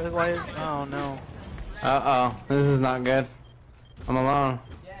 why, oh no. Uh-oh. This is not good. I'm alone.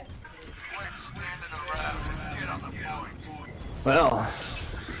 Well.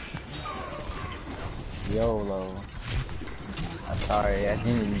 YOLO. I'm sorry, I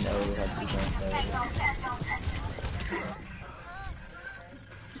didn't even know we had 2 points there.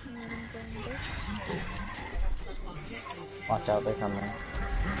 Watch out, they're coming.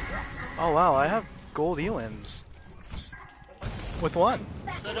 Oh wow, I have gold elims. With one.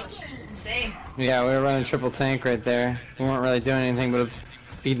 Same. Yeah, we were running triple tank right there. We weren't really doing anything but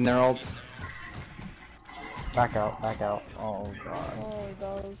feeding their ults. Back out, back out. Oh god. Oh,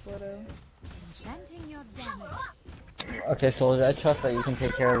 that was Widow. Enchanting your damage. Okay, soldier, I trust that you can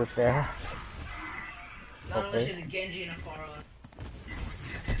take care of this there. Not unless there's a Genji and a Pharah.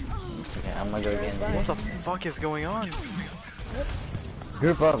 Yeah, I'm gonna go again. What the fuck is going on?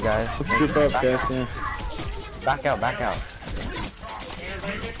 Group up, guys. Let's group up, guys. Yeah. Back out, back out.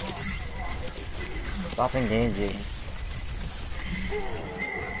 Stop engaging.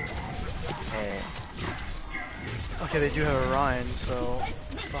 Okay. Okay, they do have Orion, so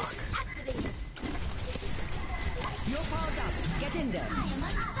fuck. You're powered up. Get in there.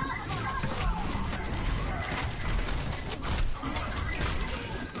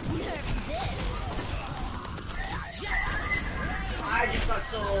 I just got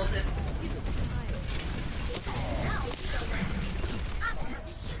so ulted.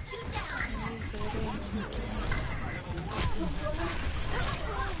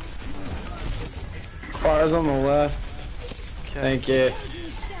 Bars on the left. Okay. Thank you.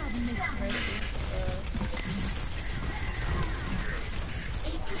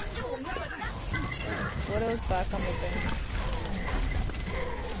 Widow's back on the bench.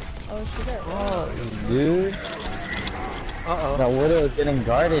 Oh, she got Oh, dude. Uh-oh. That Widow is getting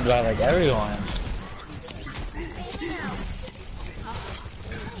guarded by like everyone.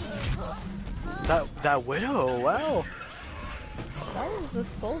 That Widow, wow. That was the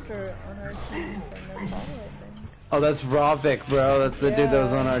soldier on our team from Nepal, I think. Oh, that's Ravik, bro. That's the dude that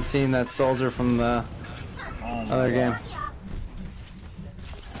was on our team. That soldier from the other game.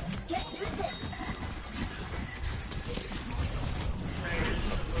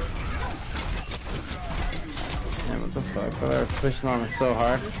 Man, what the fuck? They're pushing on us so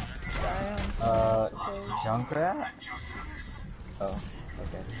hard. Junkrat? Oh,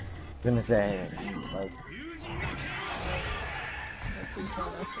 okay. I was gonna say, like...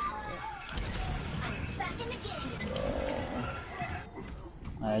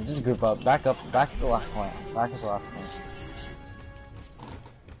 Alright, just group up. Back up. Back to the last point. Back to the last point.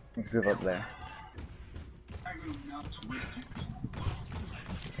 Let's group up there.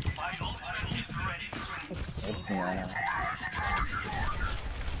 It's D.va.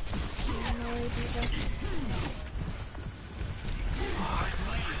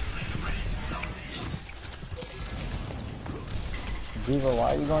 D.va,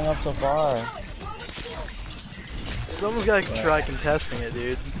 why are you going up so far? Someone's gotta try contesting it,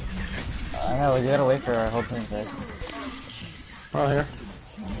 dude. I know, we gotta wait for our whole team first. Oh, here.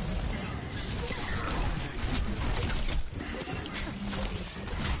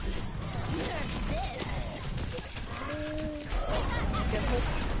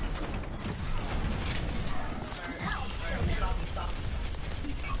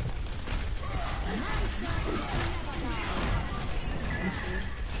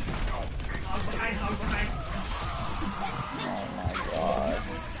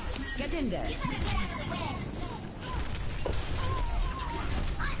 Get in there.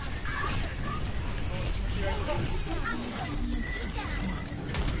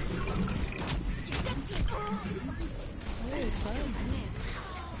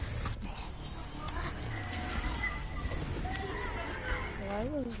 Why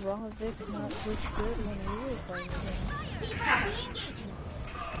was Vic not this good when we were playing with him?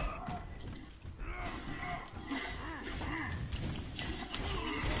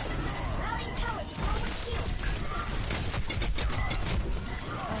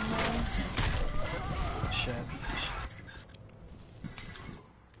 Shit.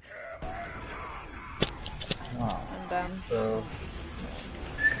 I'm down.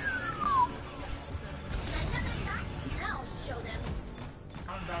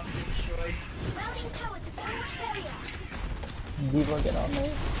 I'm about to get destroyed. D.va, get on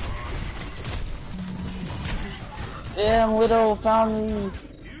there. Damn, Widow found me.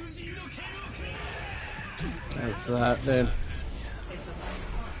 Thanks for that, dude.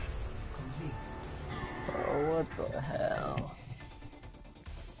 Oh, what the hell?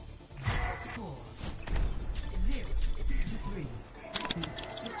 Score 0-3.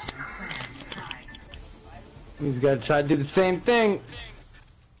 Switching sides. He's gotta try to do the same thing.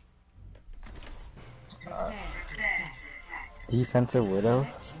 Defensive Widow?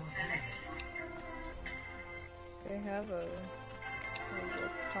 They have a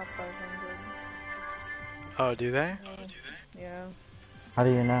top 500. Oh, do they? Yeah, How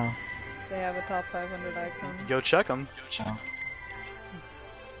do you know? they have a top 500 icon. Go check them. Oh.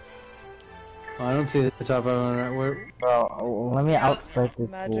 Oh, I don't see the top 500. Where? Bro, let me outside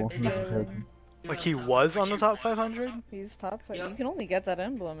this Magic fool. scaling. Like he was on the top 500? He's top 5. You can only get that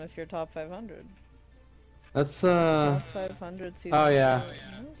emblem if you're top 500. That's Top 500 season Oh yeah. 4.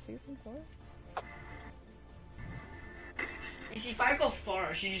 No, season 4? If I go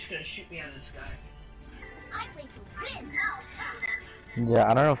far, she's just gonna shoot me out of the sky. Yeah,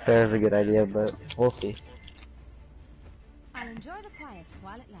 I don't know if there's a good idea, but we'll see. I'll enjoy the quiet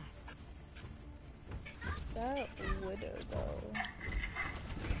while it lasts. That Widow though.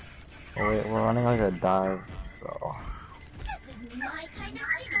 Oh wait, we're running like a dive, so... This is my kind of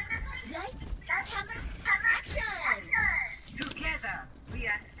city. Lights, camera, action! Together, we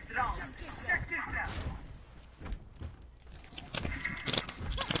are strong.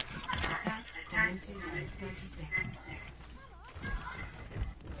 Attack commences in 30 seconds.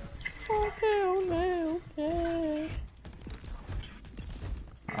 Okay.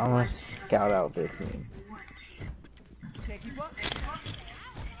 I'm gonna scout out their team.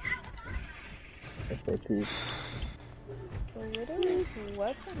 SAP. The Widow's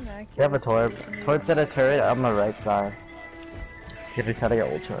weapon accuracy. You have a torp. Torp's at a turret on the right side. See if we try to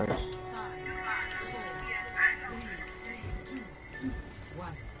get ult charge.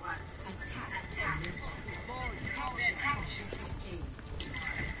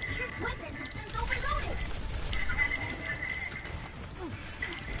 Weapon systems overloaded!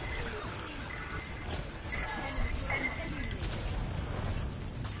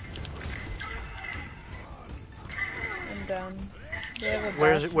 I'm down. They have a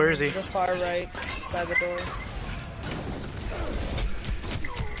Where is he? The far right, by the door.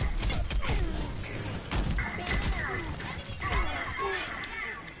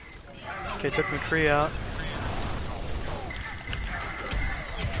 Okay, took McCree out.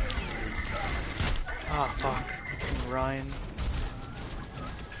 Ah, fuck. Ryan.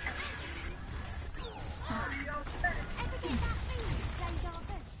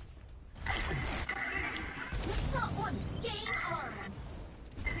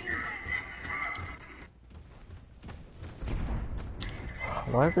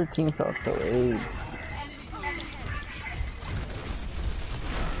 Why is their team felt so AIDS?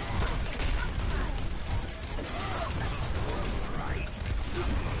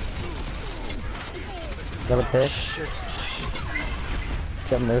 Got a pick? Shit.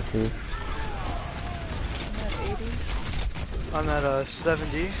 Got Mercy. I'm at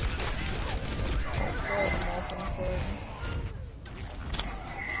 70s.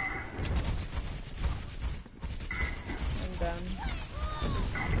 I'm done.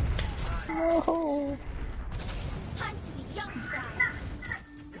 No.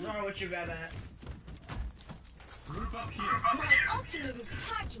 Zara, what you grab at? Group up here. My ultimate is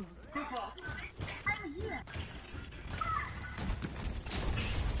charging. Group up.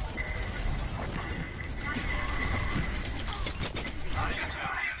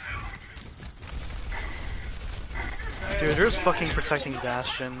 Dude, who's fucking protecting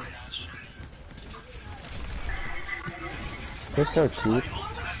Bastion? They're so cheap.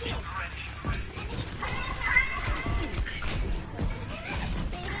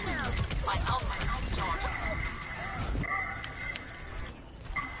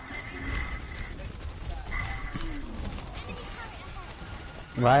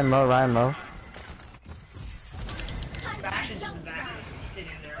 Ryan low, Ryan low. Bastion's in the back, sitting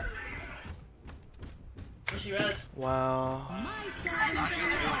there. Where's she res? Wow.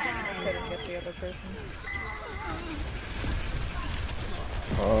 Couldn't get the other person.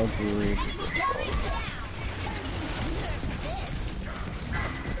 Oh, dude.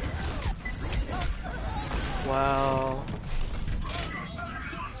 Wow.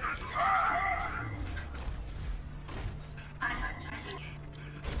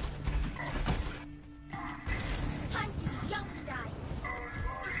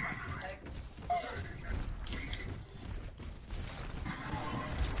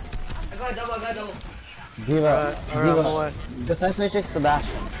 I got a double. D.va, Alright, D.va. Defense Matrix the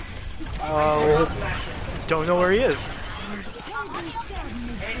Bastion. Oh, don't know where he is. And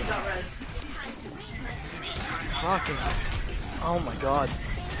he got res. Fucking. Oh my god.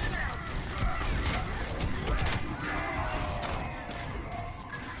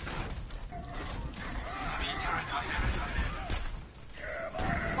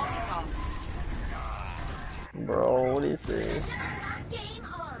 Bro, what is this?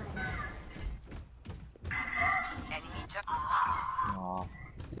 Oh,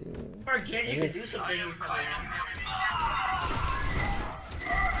 dude. Or Genji could do something with fire.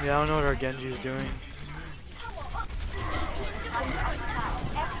 Yeah, I don't know what our Genji's doing.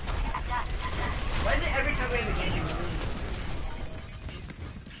 Why is it every time we have a Genji we lose?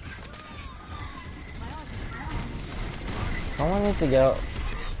 Someone needs to go.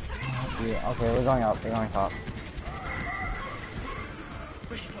 Yeah, okay, we're going up. We're going top.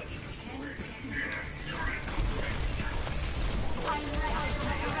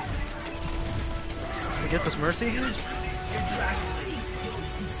 We get this Mercy?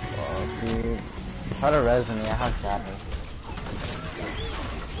 Oh, dude. Try to res me. I have Savage.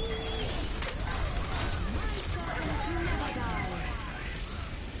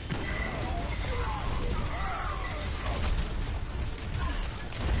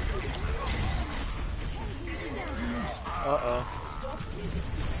 Uh-oh.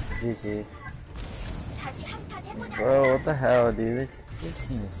 GG. Bro, what the hell, dude? This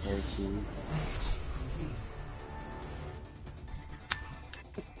team is so cheap.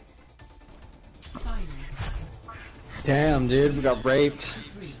 Damn, dude, we got raped.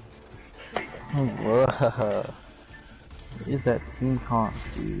 Whoa. What is that team comp,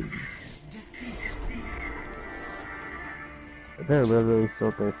 dude? They're literally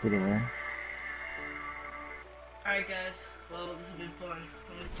so thirsty to win. Alright guys, well this has been fun.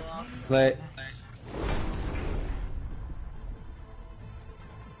 I'm gonna go off. But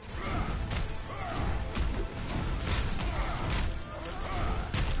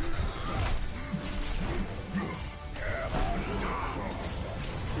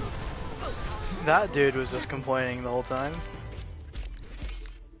That dude was just complaining the whole time.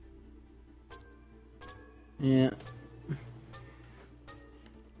 yeah.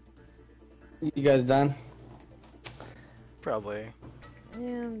 You guys done? Probably. Yeah,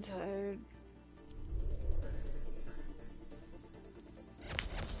 I'm tired.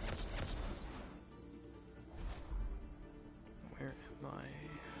 Where am I?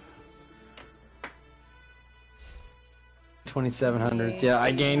 2700s. Yeah,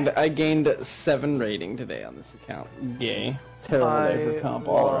 I gained 7 rating today on this account. Yay. Terrible day for comp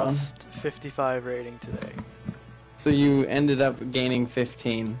all around. lost 55 rating today. So you ended up gaining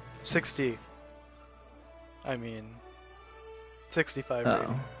 15. 60. I mean, 65 Oh.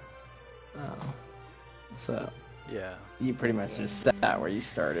 rating. Oh. So Yeah. You pretty much just sat where you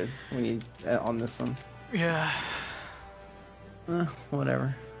started when you on this one. Yeah.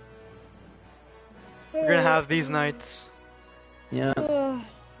 Whatever. We're gonna have these nights. Yeah.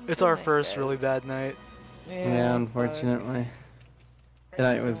 It's our first really bad night. Yeah, unfortunately.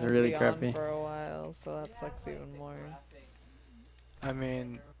 Tonight was We'll really be crappy. on for a while, so that sucks even more. I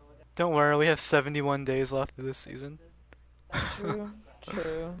mean, don't worry, we have 71 days left of this season. True.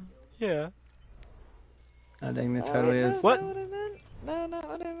 True. Yeah. Oh dang, there totally is. What? Not what I meant. No, not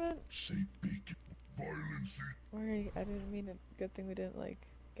what I meant. Say bacon violence. Sorry, I didn't mean it. Good thing we didn't like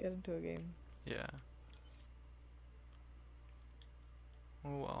get into a game. Yeah.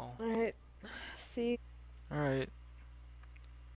 Oh well. Alright. See. Alright.